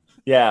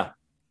 Yeah.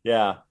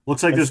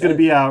 Looks like there's going to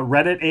be a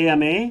Reddit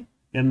AMA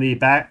in the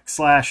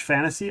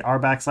 /fantasy,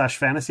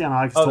 r/fantasy on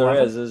August 11th. Oh,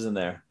 there is, isn't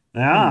there?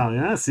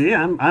 Yeah. See,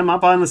 I'm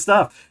up on the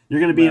stuff. You're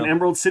going to be in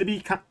Emerald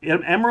City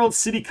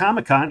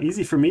Comic Con,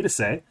 easy for me to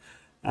say,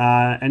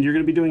 and you're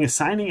going to be doing a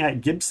signing at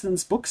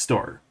Gibson's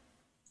bookstore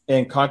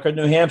in Concord,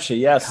 New Hampshire.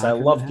 Yes, I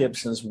love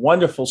Gibson's.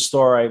 Wonderful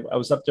store. I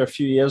was up there a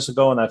few years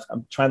ago, and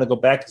I'm trying to go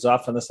back as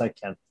often as I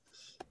can.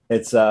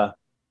 It's not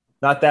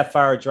that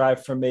far a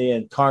drive from me,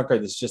 and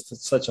Concord is just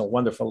such a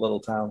wonderful little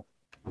town.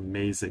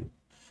 Amazing.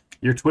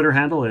 Your Twitter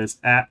handle is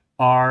at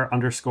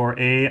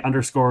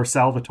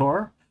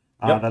 @R_A_Salvatore.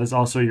 That is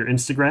also your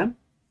Instagram.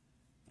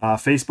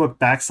 Facebook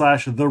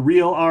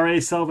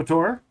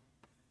 /TheRealRASalvatore.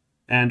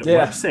 And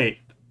website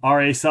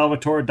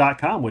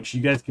rasalvatore.com, which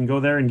you guys can go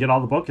there and get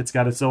all the book. It's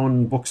got its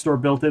own bookstore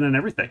built in and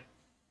everything.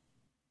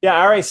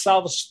 Yeah,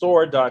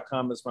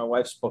 rasalvatore.com is my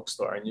wife's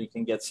bookstore, and you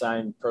can get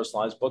signed,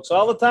 personalized books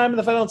all the time. And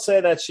if I don't say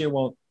that, she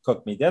won't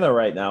cook me dinner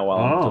right now while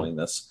I'm doing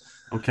this.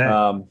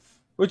 Okay.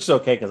 Which is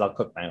okay, because I'll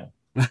cook my own.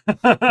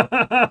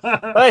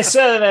 But I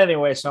said it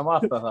anyway, so I'm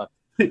off the hook.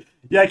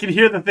 Yeah, I can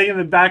hear the thing in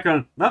the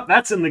background. No,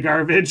 that's in the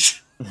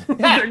garbage.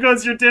 There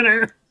goes your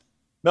dinner.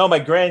 No,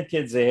 my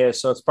grandkids are here,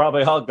 so it's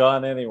probably all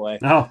gone anyway.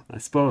 Oh, I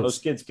suppose. Those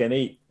kids can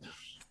eat.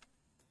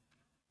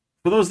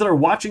 For those that are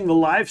watching the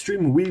live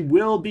stream, we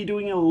will be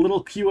doing a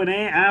little Q&A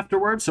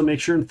afterwards, so make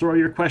sure and throw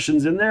your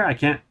questions in there. I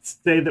can't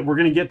say that we're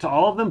going to get to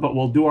all of them, but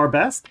we'll do our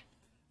best.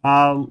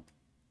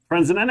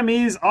 Friends and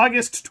Enemies,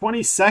 August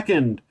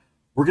 22nd.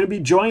 We're going to be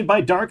joined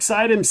by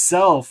Darkseid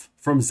himself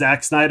from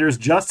Zack Snyder's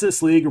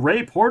Justice League.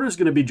 Ray Porter's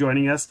going to be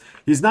joining us.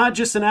 He's not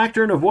just an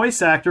actor and a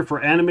voice actor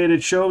for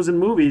animated shows and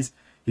movies.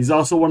 He's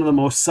also one of the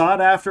most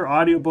sought-after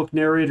audiobook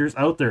narrators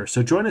out there.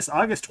 So join us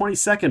August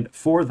 22nd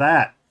for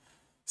that.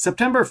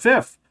 September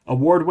 5th,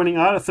 award-winning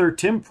author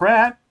Tim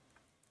Pratt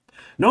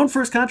Known for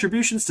his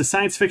contributions to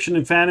science fiction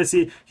and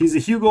fantasy, he's a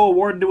Hugo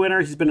Award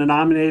winner. He's been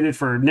nominated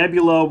for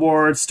Nebula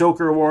Awards,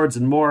 Stoker Awards,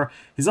 and more.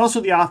 He's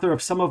also the author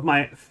of some of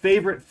my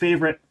favorite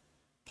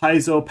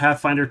Paizo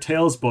Pathfinder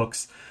Tales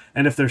books.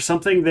 And if there's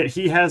something that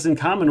he has in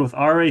common with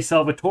R.A.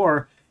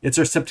 Salvatore, it's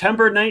our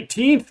September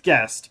 19th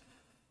guest.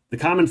 The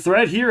common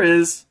thread here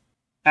is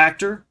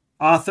actor,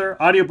 author,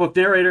 audiobook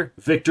narrator,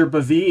 Victor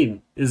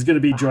Bavine is going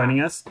to be joining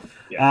us.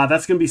 Yeah.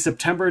 That's going to be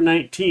September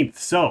 19th.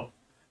 So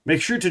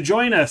make sure to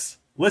join us.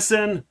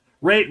 Listen,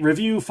 rate,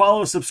 review,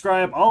 follow,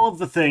 subscribe, all of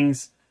the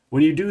things.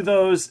 When you do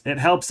those, it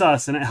helps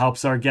us and it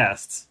helps our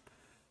guests.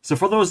 So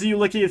for those of you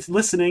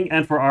listening,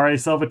 and for R.A.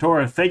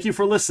 Salvatore, thank you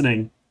for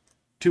listening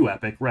to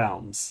Epic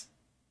Realms.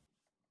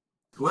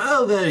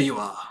 Well, there you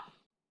are.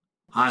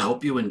 I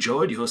hope you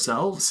enjoyed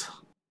yourselves.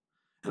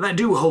 And I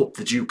do hope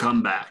that you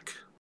come back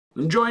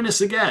and join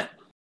us again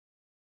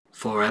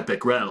for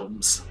Epic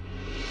Realms.